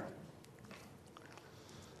 back there.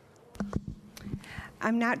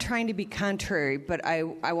 I'm not trying to be contrary, but I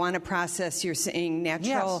want to process you're saying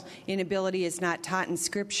natural inability is not taught in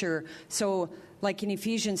Scripture. So like in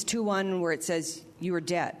Ephesians 2:1 where it says you were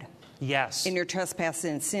dead. Yes. In your trespasses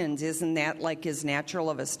and sins. Isn't that like as natural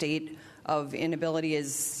of a state of inability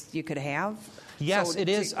as you could have? Yes, it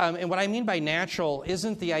is. And what I mean by natural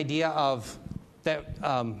isn't the idea of that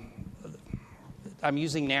I'm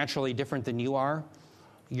using naturally different than you are.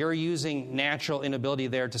 You're using natural inability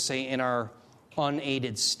there to say in our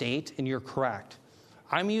unaided state, and you're correct.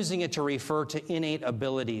 I'm using it to refer to innate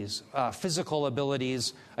abilities, physical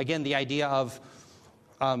abilities. Again, the idea of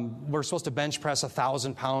we're supposed to bench press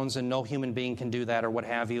 1,000 pounds and no human being can do that or what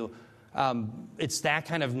have you. It's that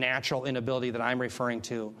kind of natural inability that I'm referring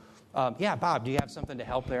to. Yeah, Bob, do you have something to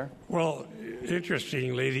help there? Well,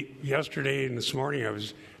 interestingly, yesterday and this morning I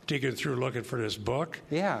was digging through looking for this book.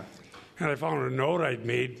 Yeah. And I found a note I'd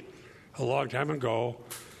made a long time ago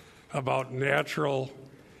about natural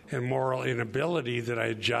and moral inability that I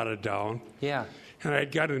had jotted down. Yeah. And I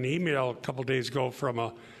had got an email a couple days ago from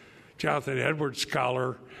a Jonathan Edwards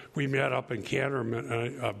scholar we met up in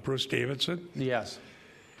Canada, Bruce Davidson. Yes.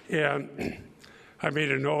 And I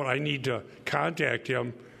made a note, I need to contact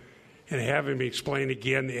him and have him explain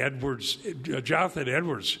again Jonathan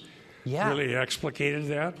Edwards really explicated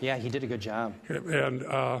that. Yeah, he did a good job.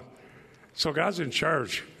 And so God's in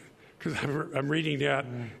charge, because I'm reading that,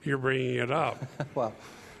 you're bringing it up. Well,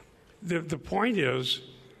 the point is,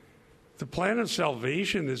 the plan of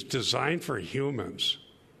salvation is designed for humans.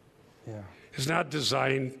 Yeah. It's not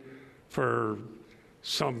designed for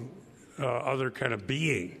some other kind of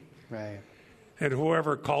being. Right. And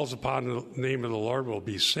whoever calls upon the name of the Lord will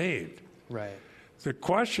be saved. Right. The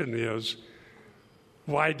question is,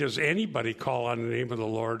 why does anybody call on the name of the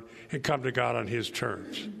Lord and come to God on his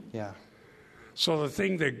terms? Yeah. So the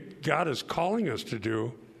thing that God is calling us to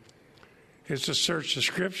do is to search the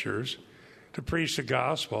Scriptures, to preach the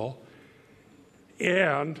gospel,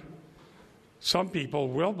 and some people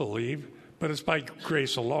will believe, but it's by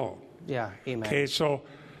grace alone. Yeah, amen. Okay, so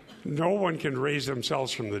no one can raise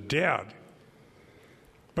themselves from the dead.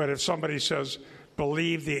 But if somebody says,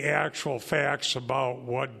 believe the actual facts about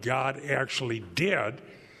what God actually did,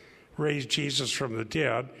 raised Jesus from the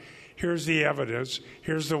dead, here's the evidence,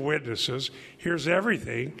 here's the witnesses, here's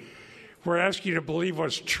everything, we're asking you to believe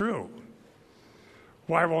what's true.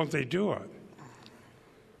 Why won't they do it?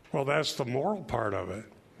 Well, that's the moral part of it.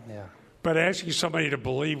 Yeah. But asking somebody to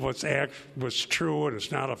believe what's true, and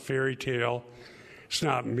it's not a fairy tale, it's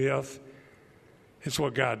not myth, it's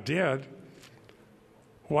what God did.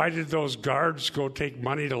 Why did those guards go take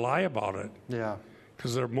money to lie about it? Yeah.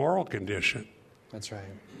 Because their moral condition. That's right.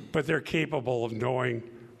 But they're capable of knowing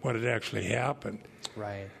what had actually happened.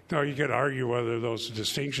 Right. Now, you could argue whether those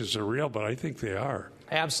distinctions are real, but I think they are.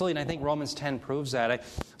 Absolutely, and I think Romans 10 proves that.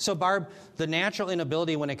 So, Barb, the natural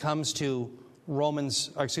inability when it comes to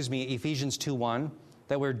Ephesians 2:1,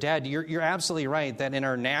 that we're dead, you're absolutely right that in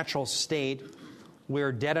our natural state,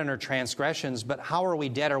 we're dead in our transgressions. But how are we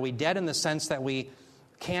dead? Are we dead in the sense that we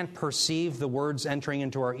can't perceive the words entering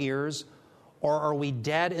into our ears? Or are we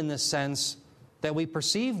dead in the sense that we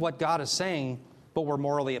perceive what God is saying, but we're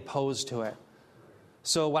morally opposed to it?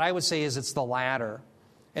 So what I would say is it's the latter.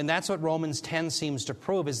 And that's what Romans 10 seems to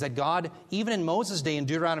prove, is that God, even in Moses' day in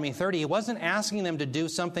Deuteronomy 30, he wasn't asking them to do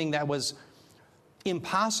something that was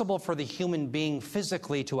impossible for the human being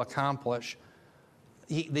physically to accomplish.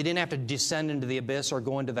 They didn't have to descend into the abyss or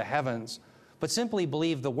go into the heavens, but simply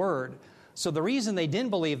believe the word. So the reason they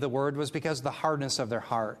didn't believe the word was because of the hardness of their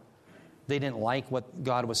heart. They didn't like what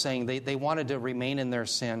God was saying. They wanted to remain in their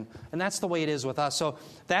sin. And that's the way it is with us. So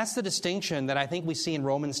that's the distinction that I think we see in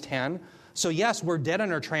Romans 10. So yes, we're dead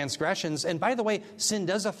in our transgressions. And by the way, sin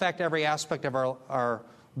does affect every aspect of our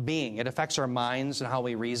being. It affects our minds and how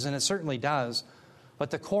we reason. It certainly does. But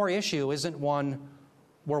the core issue isn't one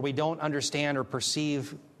where we don't understand or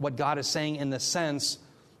perceive what God is saying in the sense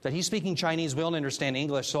that he's speaking Chinese, we don't understand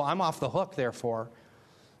English, so I'm off the hook, therefore.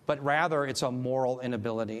 But rather, it's a moral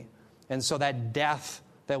inability. And so that death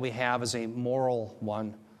that we have is a moral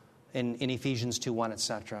one in Ephesians 2:1,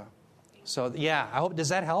 etc. So, yeah, I hope, does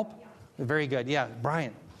that help? Yeah. Very good. Yeah,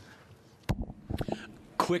 Brian.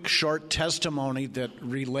 Quick, short testimony that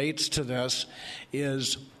relates to this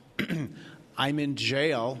is I'm in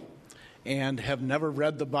jail and have never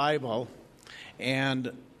read the Bible,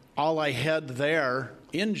 and all I had there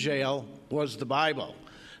in jail was the Bible.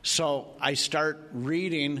 So I start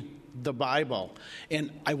reading the Bible,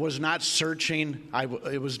 and I was not searching.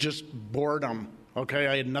 It was just boredom, okay?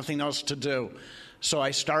 I had nothing else to do. So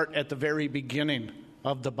I start at the very beginning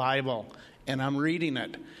of the Bible, and I'm reading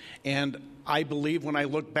it. And I believe when I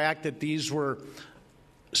look back that these were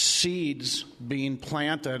seeds being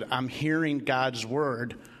planted. I'm hearing God's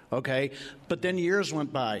word, okay? But then years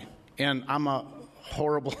went by, and I'm a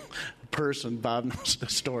horrible person. Bob knows the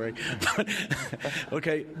story.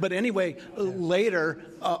 Okay, but anyway, later,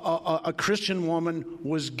 a Christian woman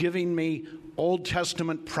was giving me Old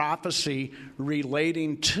Testament prophecy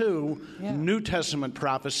relating to New Testament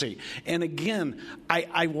prophecy. And again,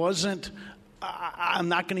 I'm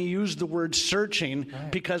not going to use the word searching,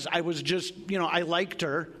 because I was just, I liked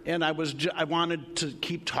her, and I wanted to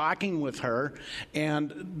keep talking with her,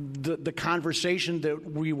 and the conversation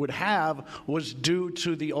that we would have was due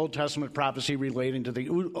to the Old Testament prophecy relating to the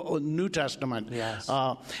New Testament. Yes.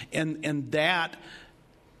 And that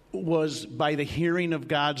was by the hearing of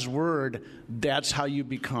God's word. That's how you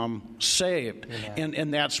become saved.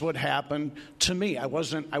 And that's what happened to me. I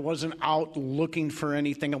wasn't out looking for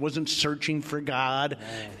anything. I wasn't searching for God.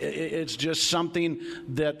 It's just something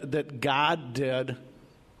that God did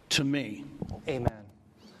to me.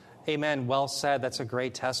 Amen. Well said. That's a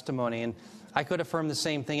great testimony. And I could affirm the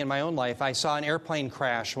same thing in my own life. I saw an airplane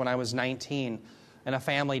crash when I was 19. And a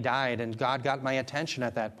family died, and God got my attention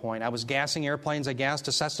at that point. I was gassing airplanes. I gassed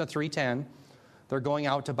a Cessna 310. They're going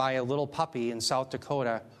out to buy a little puppy in South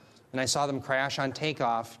Dakota, and I saw them crash on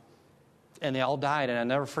takeoff, and they all died. And I'll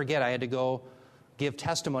never forget, I had to go give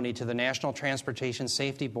testimony to the National Transportation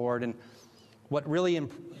Safety Board. And what really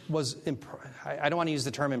I don't want to use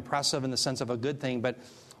the term impressive in the sense of a good thing, but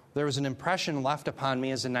there was an impression left upon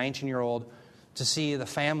me as a 19-year-old to see the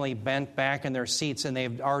family bent back in their seats and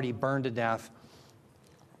they've already burned to death.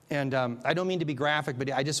 And I don't mean to be graphic,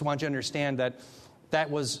 but I just want you to understand that that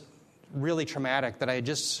was really traumatic, that I had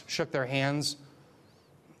just shook their hands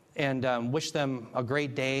and wished them a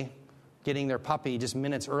great day getting their puppy just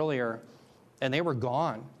minutes earlier, and they were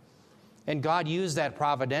gone. And God used that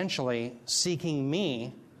providentially, seeking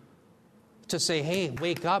me to say, hey,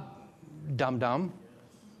 wake up, dum-dum.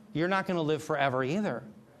 You're not going to live forever either.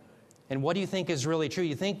 And what do you think is really true?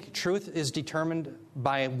 You think truth is determined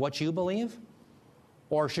by what you believe?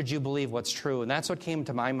 Or should you believe what's true? And that's what came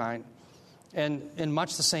to my mind. And in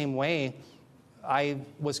much the same way, I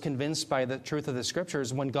was convinced by the truth of the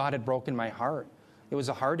Scriptures when God had broken my heart. It was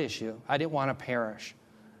a heart issue. I didn't want to perish.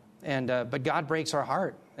 But God breaks our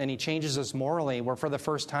heart, and He changes us morally, where for the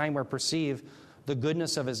first time we perceive the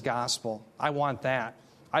goodness of His gospel. I want that.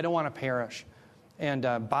 I don't want to perish. And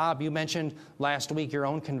Bob, you mentioned last week your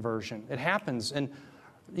own conversion. It happens, and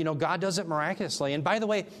God does it miraculously. And by the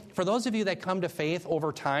way, for those of you that come to faith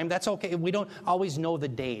over time, that's okay. We don't always know the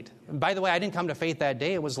date. And by the way, I didn't come to faith that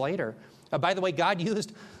day. It was later. By the way, God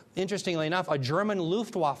used, interestingly enough, a German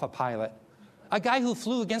Luftwaffe pilot, a guy who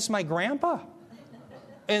flew against my grandpa.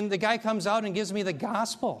 And the guy comes out and gives me the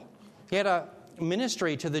gospel. He had a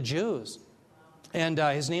ministry to the Jews. And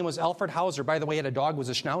his name was Alfred Hauser. By the way, he had a dog, was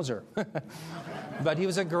a Schnauzer. But he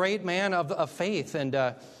was a great man of faith.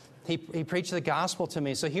 And he preached the gospel to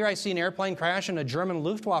me. So here I see an airplane crash and a German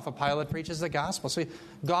Luftwaffe pilot preaches the gospel. So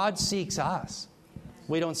God seeks us.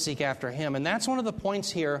 We don't seek after Him. And that's one of the points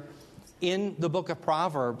here in the book of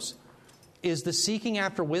Proverbs, is the seeking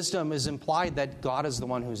after wisdom is implied that God is the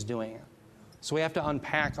one who's doing it. So we have to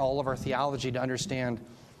unpack all of our theology to understand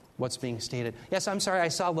what's being stated. Yes, I'm sorry, I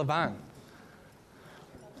saw Levon.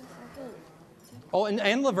 Oh,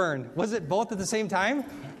 and Laverne. Was it both at the same time?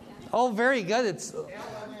 Oh, very good. It's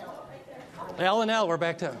L and L. We're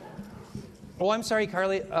back to... Oh, I'm sorry,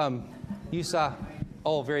 Carly. You saw...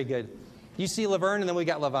 Oh, very good. You see Laverne, and then we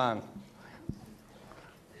got Levon.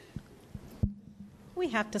 We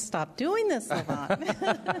have to stop doing this, Levon.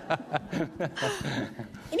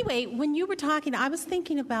 Anyway, when you were talking, I was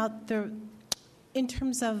thinking about in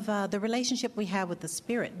terms of the relationship we have with the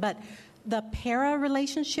Spirit, but the para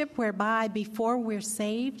relationship whereby before we're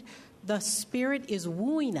saved, the Spirit is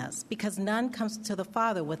wooing us because none comes to the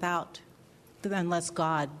Father unless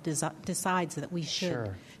God decides that we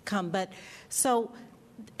should come. But so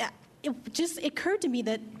it just occurred to me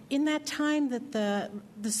that in that time that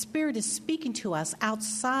the Spirit is speaking to us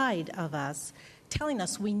outside of us, telling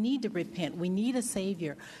us we need to repent, we need a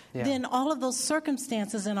Savior, then all of those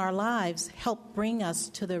circumstances in our lives help bring us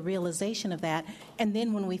to the realization of that. And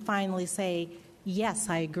then when we finally say, yes,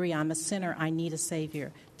 I agree, I'm a sinner, I need a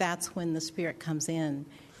Savior, that's when the Spirit comes in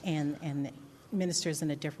and ministers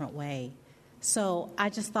in a different way. So I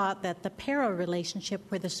just thought that the para relationship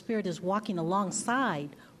where the Spirit is walking alongside,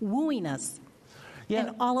 wooing us,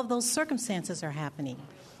 and all of those circumstances are happening.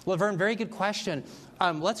 Laverne, very good question.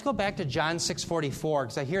 Let's go back to John 6:44,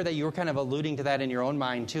 because I hear that you were kind of alluding to that in your own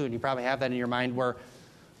mind too, and you probably have that in your mind, where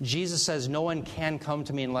Jesus says, no one can come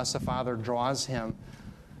to me unless the Father draws him.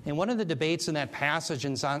 And one of the debates in that passage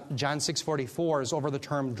in John 6:44 is over the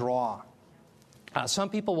term draw. Some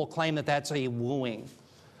people will claim that that's a wooing.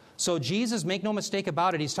 So Jesus, make no mistake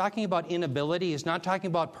about it, He's talking about inability. He's not talking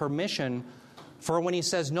about permission. For when He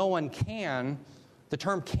says no one can, the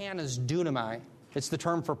term can is dunamai. It's the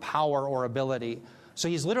term for power or ability. So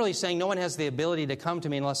He's literally saying no one has the ability to come to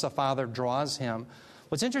me unless the Father draws him.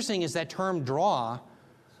 What's interesting is that term draw.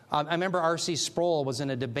 I remember R.C. Sproul was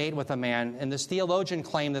in a debate with a man, and this theologian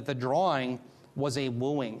claimed that the drawing was a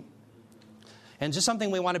wooing. And just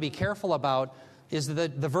something we want to be careful about is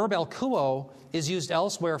that the verb elkuo is used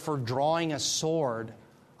elsewhere for drawing a sword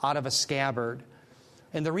out of a scabbard.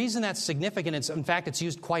 And the reason that's significant is, in fact, it's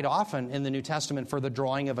used quite often in the New Testament for the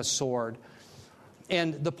drawing of a sword.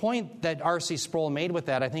 And the point that R.C. Sproul made with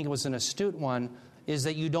that, I think it was an astute one, is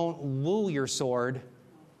that you don't woo your sword,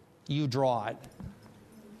 you draw it.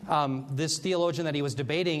 This theologian that he was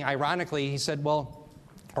debating, ironically, he said,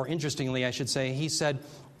 or interestingly, I should say, he said,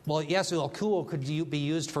 yes, elkuo could be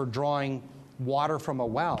used for drawing water from a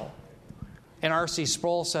well. And R.C.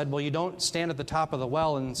 Sproul said, you don't stand at the top of the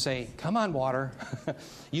well and say, come on, water.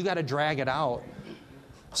 You got to drag it out.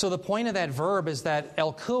 So the point of that verb is that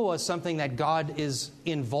elkuo is something that God is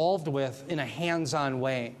involved with in a hands-on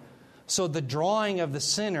way. So the drawing of the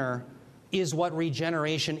sinner is what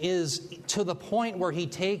regeneration is, to the point where He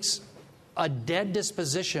takes a dead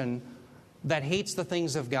disposition that hates the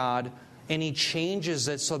things of God and He changes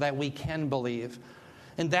it so that we can believe.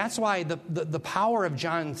 And that's why the power of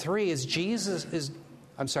John 3 is Jesus is...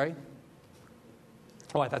 I'm sorry?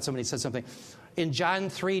 I thought somebody said something. In John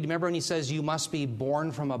 3, do you remember when he says you must be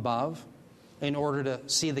born from above in order to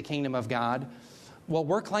see the kingdom of God? What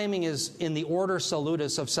we're claiming is in the order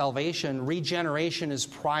salutis of salvation, regeneration is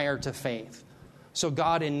prior to faith. So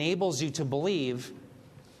God enables you to believe,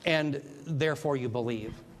 and therefore you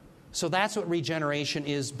believe. So that's what regeneration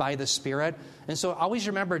is by the Spirit. And so always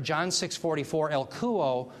remember John 6:44,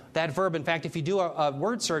 elkuo, that verb. In fact, if you do a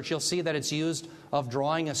word search, you'll see that it's used of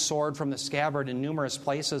drawing a sword from the scabbard in numerous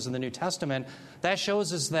places in the New Testament. That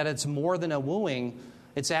shows us that it's more than a wooing.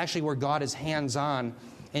 It's actually where God is hands-on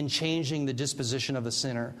in changing the disposition of the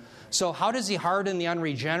sinner. So how does he harden the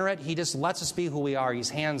unregenerate? He just lets us be who we are. He's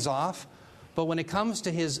hands-off. But when it comes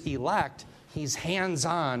to his elect, he's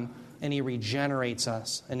hands-on, and he regenerates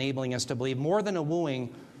us, enabling us to believe. More than a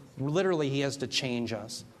wooing, literally he has to change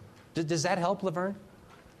us. Does that help, Laverne?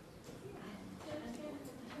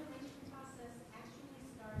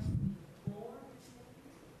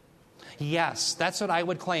 Yes, that's what I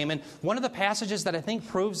would claim. And one of the passages that I think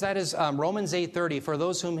proves that is Romans 8:30. For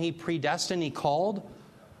those whom he predestined, he called.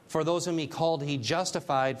 For those whom he called, he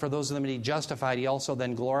justified. For those of them he justified, he also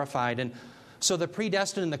then glorified. And so the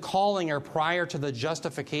predestined and the calling are prior to the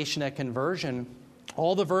justification at conversion.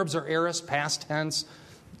 All the verbs are aorist, past tense.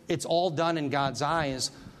 It's all done in God's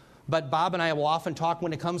eyes. But Bob and I will often talk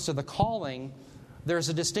when it comes to the calling, there's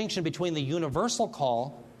a distinction between the universal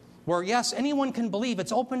call, where, yes, anyone can believe.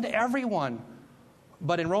 It's open to everyone.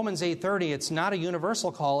 But in Romans 8:30, it's not a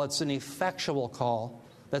universal call. It's an effectual call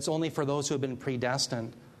that's only for those who have been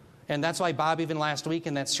predestined. And that's why Bob, even last week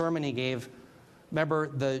in that sermon he gave, remember,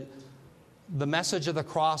 the message of the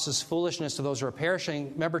cross is foolishness to those who are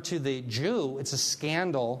perishing. Remember, to the Jew, it's a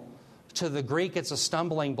scandal. To the Greek, it's a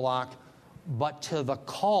stumbling block. But to the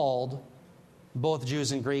called, both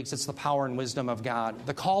Jews and Greeks, it's the power and wisdom of God.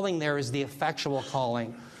 The calling there is the effectual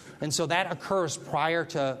calling. And so that occurs prior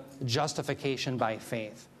to justification by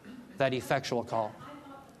faith, that effectual call.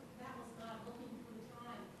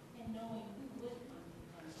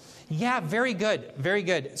 Yeah, very good, very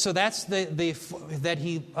good. So that's that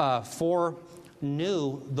he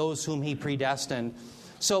foreknew those whom he predestined.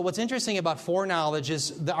 So what's interesting about foreknowledge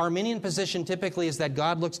is the Arminian position typically is that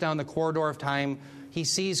God looks down the corridor of time, he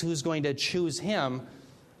sees who's going to choose him,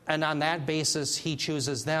 and on that basis he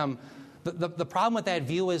chooses them. The problem with that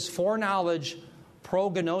view is foreknowledge,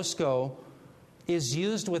 prognosko, is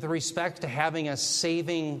used with respect to having a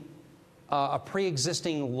saving, a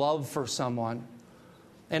pre-existing love for someone.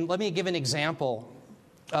 And let me give an example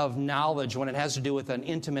of knowledge when it has to do with an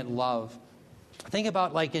intimate love. Think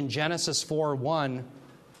about like in Genesis 4:1,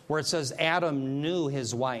 where it says Adam knew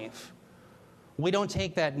his wife. We don't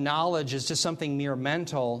take that knowledge as just something mere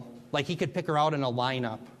mental, like he could pick her out in a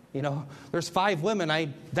lineup. You know, there's 5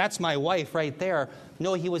 women, that's my wife right there.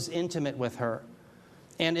 No, he was intimate with her.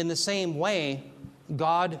 And in the same way,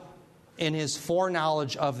 God, in his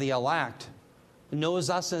foreknowledge of the elect, knows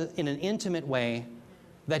us in an intimate way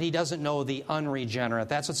that he doesn't know the unregenerate.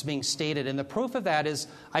 That's what's being stated. And the proof of that is,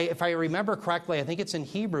 if I remember correctly, I think it's in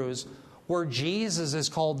Hebrews, where Jesus is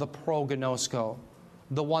called the prognosko,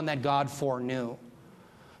 the one that God foreknew.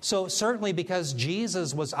 So certainly because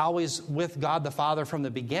Jesus was always with God the Father from the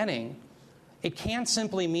beginning, it can't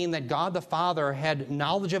simply mean that God the Father had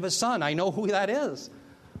knowledge of his Son. I know who that is.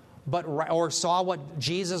 Or saw what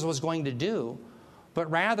Jesus was going to do. But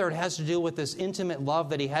rather it has to do with this intimate love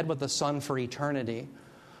that he had with the Son for eternity.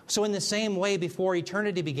 So in the same way, before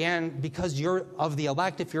eternity began, because you're of the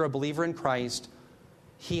elect, if you're a believer in Christ,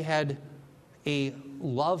 he had a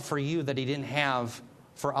love for you that he didn't have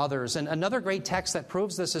for others. And another great text that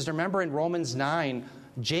proves this is, remember in Romans 9,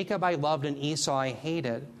 Jacob I loved and Esau I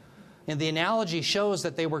hated. And the analogy shows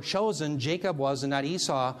that they were chosen, Jacob was and not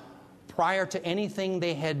Esau, prior to anything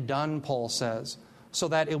they had done, Paul says, so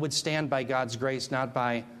that it would stand by God's grace, not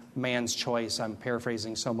by man's choice. I'm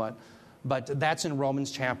paraphrasing somewhat. But that's in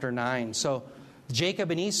Romans chapter 9. So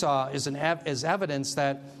Jacob and Esau is evidence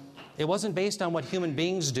that it wasn't based on what human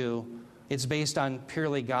beings do. It's based on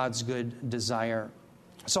purely God's good desire.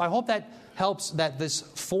 So I hope that helps, that this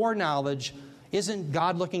foreknowledge isn't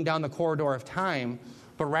God looking down the corridor of time,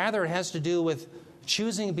 but rather it has to do with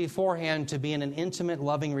choosing beforehand to be in an intimate,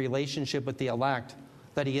 loving relationship with the elect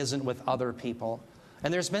that he isn't with other people.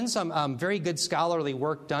 And there's been some very good scholarly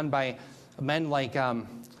work done by men like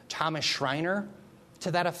Thomas Schreiner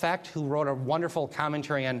to that effect, who wrote a wonderful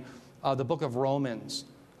commentary on the book of Romans.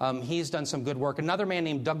 He's done some good work. Another man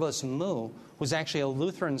named Douglas Moo, who's actually a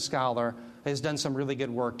Lutheran scholar, has done some really good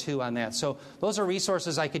work too on that. So those are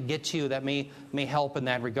resources I could get to you that may help in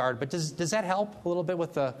that regard. But does that help a little bit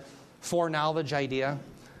with the foreknowledge idea?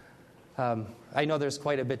 I know there's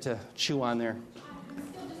quite a bit to chew on there.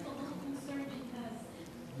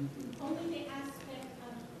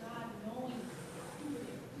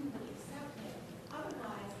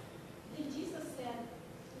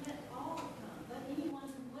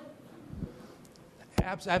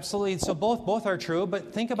 Absolutely. So both are true.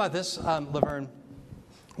 But think about this, Laverne.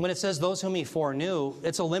 When it says those whom he foreknew,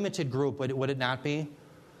 it's a limited group, would it not be?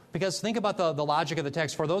 Because think about the logic of the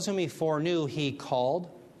text. For those whom he foreknew, he called.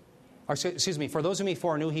 Or, excuse me, for those whom he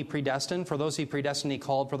foreknew, he predestined. For those he predestined, he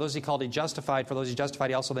called. For those he called, he justified. For those he justified,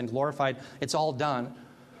 he also then glorified. It's all done.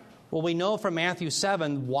 Well, we know from Matthew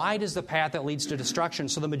 7, wide is the path that leads to destruction.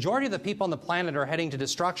 So the majority of the people on the planet are heading to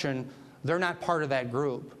destruction. They're not part of that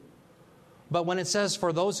group. But when it says,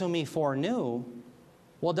 for those whom he foreknew,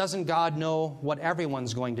 well, doesn't God know what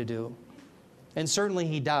everyone's going to do? And certainly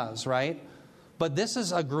he does, right? But this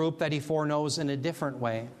is a group that he foreknows in a different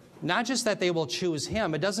way. Not just that they will choose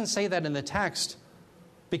him. It doesn't say that in the text,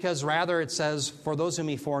 because rather it says, for those whom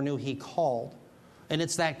he foreknew, he called. And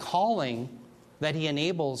it's that calling that he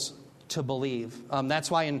enables to believe.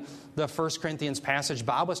 That's why in the 1 Corinthians passage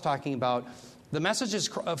Bob was talking about, the message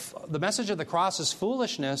of the cross is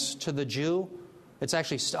foolishness to the Jew. It's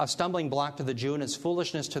actually a stumbling block to the Jew, and it's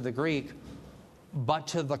foolishness to the Greek. But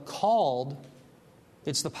to the called,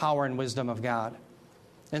 it's the power and wisdom of God.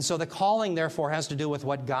 And so the calling, therefore, has to do with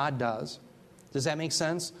what God does. Does that make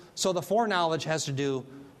sense? So the foreknowledge has to do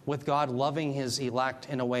with God loving his elect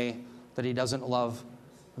in a way that he doesn't love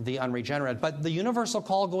the unregenerate. But the universal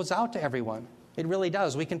call goes out to everyone. It really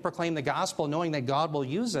does. We can proclaim the gospel knowing that God will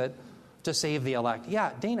use it to save the elect.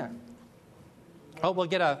 Yeah, Dana. Oh, we'll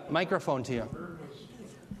get a microphone to you.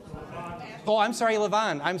 Oh, I'm sorry,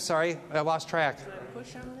 Levon. I'm sorry. I lost track. Should I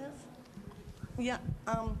push on this? Yeah.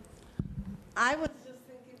 I was just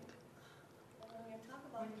thinking, when you talk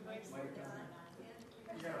about the grace of God,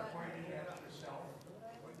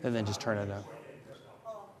 and then just turn it on.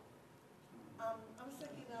 I was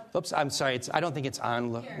thinking of... Oops, I'm sorry. I don't think it's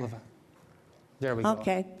on, Levon. There we go.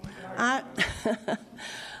 Okay. I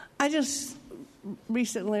just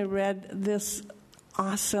recently read this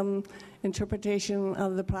awesome interpretation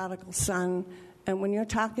of the prodigal son. And when you're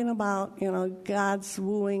talking about, God's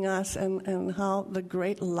wooing us and how the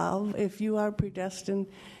great love, if you are predestined,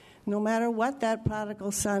 no matter what that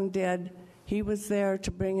prodigal son did, he was there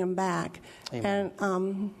to bring him back. Amen.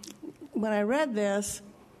 And when I read this,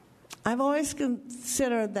 I've always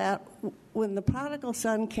considered that when the prodigal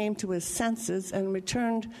son came to his senses and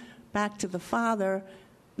returned back to the father,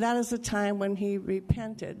 that is the time when he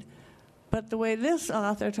repented. But the way this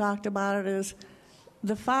author talked about it is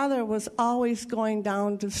the father was always going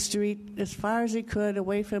down the street as far as he could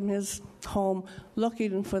away from his home,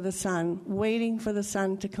 looking for the son, waiting for the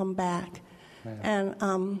son to come back. Yeah.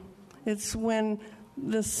 And it's when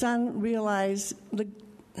the son realized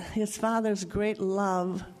his father's great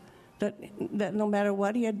love, that no matter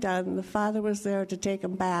what he had done, the father was there to take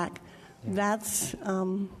him back. Yeah.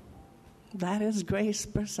 That is grace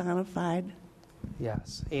personified.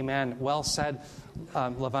 Yes. Amen. Well said,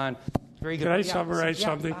 Levon. Very good. Can I summarize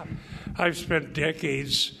something? Bob. I've spent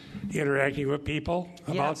decades interacting with people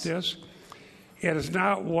about this. And it's just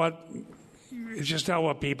not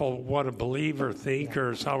what people want to believe or think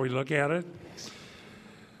or it's how we look at it.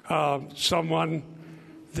 Someone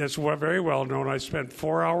that's very well known, I spent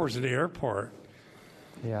 4 hours in the airport.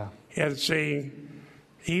 Yeah. And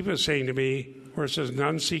he was saying to me, where it says,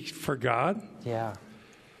 none seek for God. Yeah.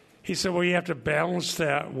 He said, well, you have to balance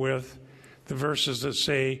that with the verses that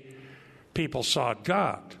say people sought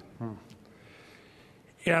God.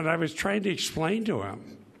 And I was trying to explain to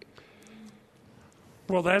him,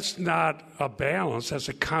 well, that's not a balance, that's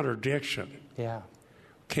a contradiction. Yeah.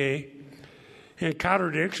 Okay? And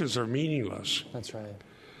contradictions are meaningless. That's right.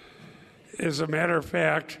 As a matter of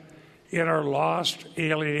fact, in our lost,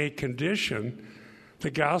 alienated condition, the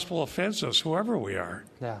gospel offends us, whoever we are.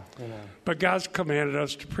 Yeah, amen. But God's commanded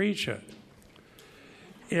us to preach it.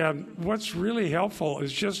 And what's really helpful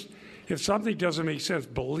is just, if something doesn't make sense,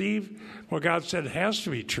 believe what God said has to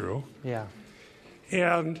be true. Yeah.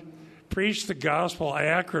 And preach the gospel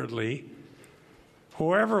accurately,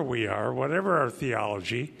 whoever we are, whatever our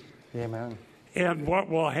theology. Amen. And what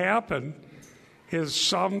will happen is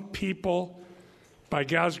some people, by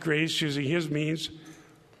God's grace, using his means,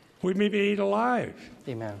 we may be made alive.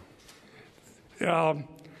 Amen.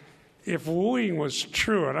 If wooing was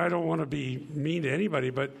true, and I don't want to be mean to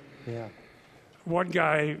anybody, but one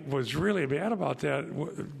guy was really mad about that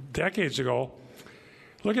decades ago.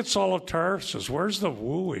 Look at Saul of Tarsus. Where's the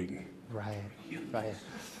wooing? Right.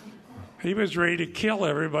 He was ready to kill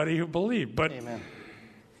everybody who believed. But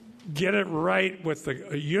get it right with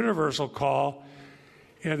the universal call,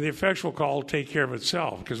 and the effectual call will take care of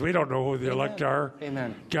itself, because we don't know who the elect are.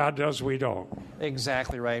 Amen. God does, we don't.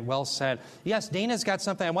 Exactly right. Well said. Yes, Dana's got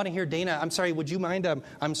something. I want to hear Dana. I'm sorry, would you mind?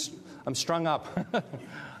 I'm strung up.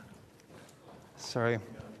 Sorry.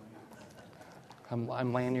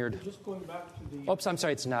 I'm lanyard. Just going back to the... Oops, I'm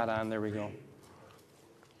sorry, it's not on. There we go.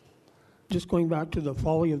 Just going back to the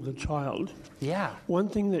folly of the child. Yeah. One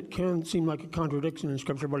thing that can seem like a contradiction in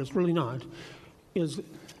Scripture, but it's really not, is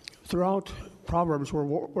throughout Proverbs we're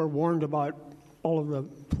warned about all of the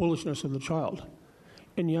foolishness of the child.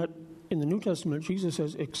 And yet, in the New Testament, Jesus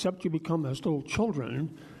says, except you become as little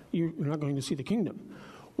children, you're not going to see the kingdom.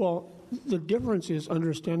 Well, the difference is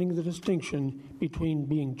understanding the distinction between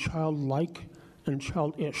being childlike and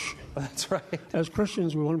childish. That's right. As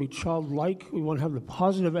Christians, we want to be childlike. We want to have the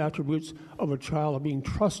positive attributes of a child, of being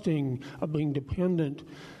trusting, of being dependent.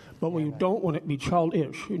 But we don't want to be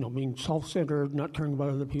childish, being self-centered, not caring about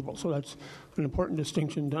other people. So that's an important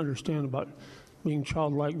distinction to understand about being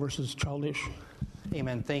childlike versus childish.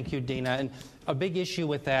 Amen. Thank you, Dana. And a big issue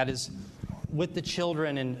with that is with the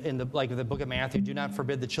children in the book of Matthew, do not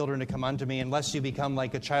forbid the children to come unto me, unless you become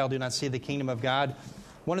like a child, do not see the kingdom of God.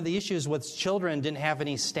 One of the issues with children didn't have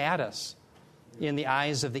any status in the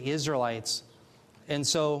eyes of the Israelites. And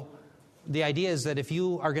so the idea is that if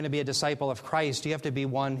you are going to be a disciple of Christ, you have to be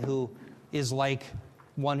one who is like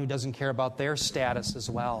one who doesn't care about their status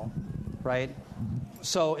as well, right?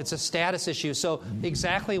 So it's a status issue. So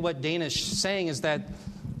exactly what Dana's saying is that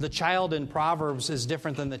the child in Proverbs is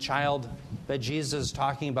different than the child that Jesus is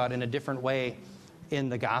talking about in a different way in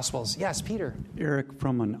the Gospels. Yes, Peter. Eric,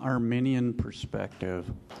 from an Arminian perspective,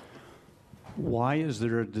 why is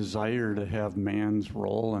there a desire to have man's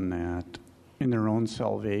role in that, in their own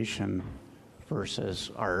salvation, versus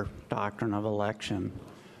our doctrine of election?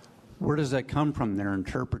 Where does that come from? Their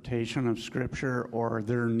interpretation of Scripture or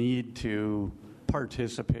their need to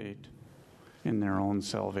participate in their own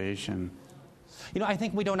salvation? I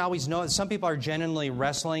think we don't always know. Some people are genuinely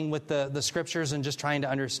wrestling with the Scriptures and just trying to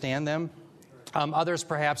understand them. Others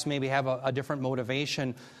perhaps maybe have a different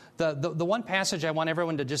motivation. The one passage I want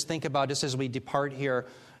everyone to just think about just as we depart here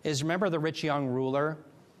is, remember the rich young ruler?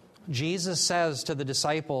 Jesus says to the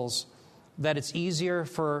disciples that it's easier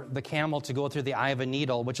for the camel to go through the eye of a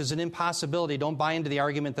needle, which is an impossibility. Don't buy into the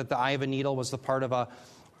argument that the eye of a needle was the part of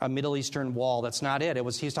a Middle Eastern wall. That's not it.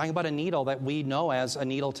 He's talking about a needle that we know as a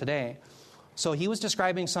needle today. So he was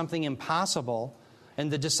describing something impossible,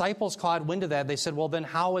 and the disciples caught wind of that. They said, well, then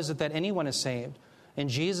how is it that anyone is saved? And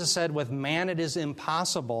Jesus said, with man it is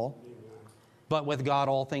impossible, but with God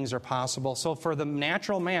all things are possible. So for the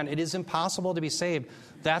natural man, it is impossible to be saved.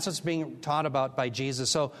 That's what's being taught about by Jesus.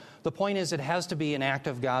 So the point is, it has to be an act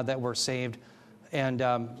of God that we're saved. And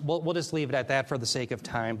we'll just leave it at that for the sake of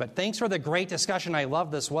time. But thanks for the great discussion. I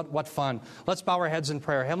love this. What fun. Let's bow our heads in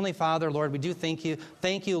prayer. Heavenly Father, Lord, we do thank you.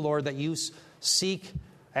 Thank you, Lord, that you seek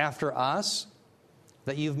after us,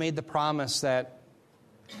 that you've made the promise that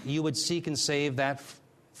you would seek and save that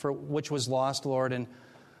for which was lost, Lord. And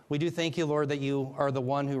we do thank you, Lord, that you are the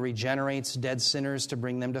one who regenerates dead sinners to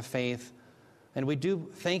bring them to faith. And we do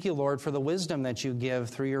thank you, Lord, for the wisdom that you give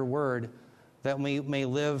through your word, that we may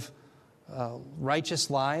live righteous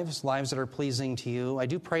lives that are pleasing to you. I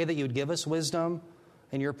do pray that you would give us wisdom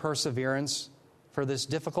and your perseverance for this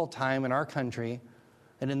difficult time in our country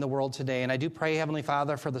and in the world today. And I do pray, Heavenly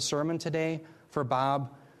Father, for the sermon today, for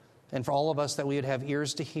Bob, and for all of us, that we would have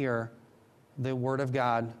ears to hear the word of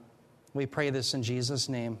God. We pray this in Jesus'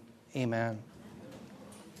 name. Amen.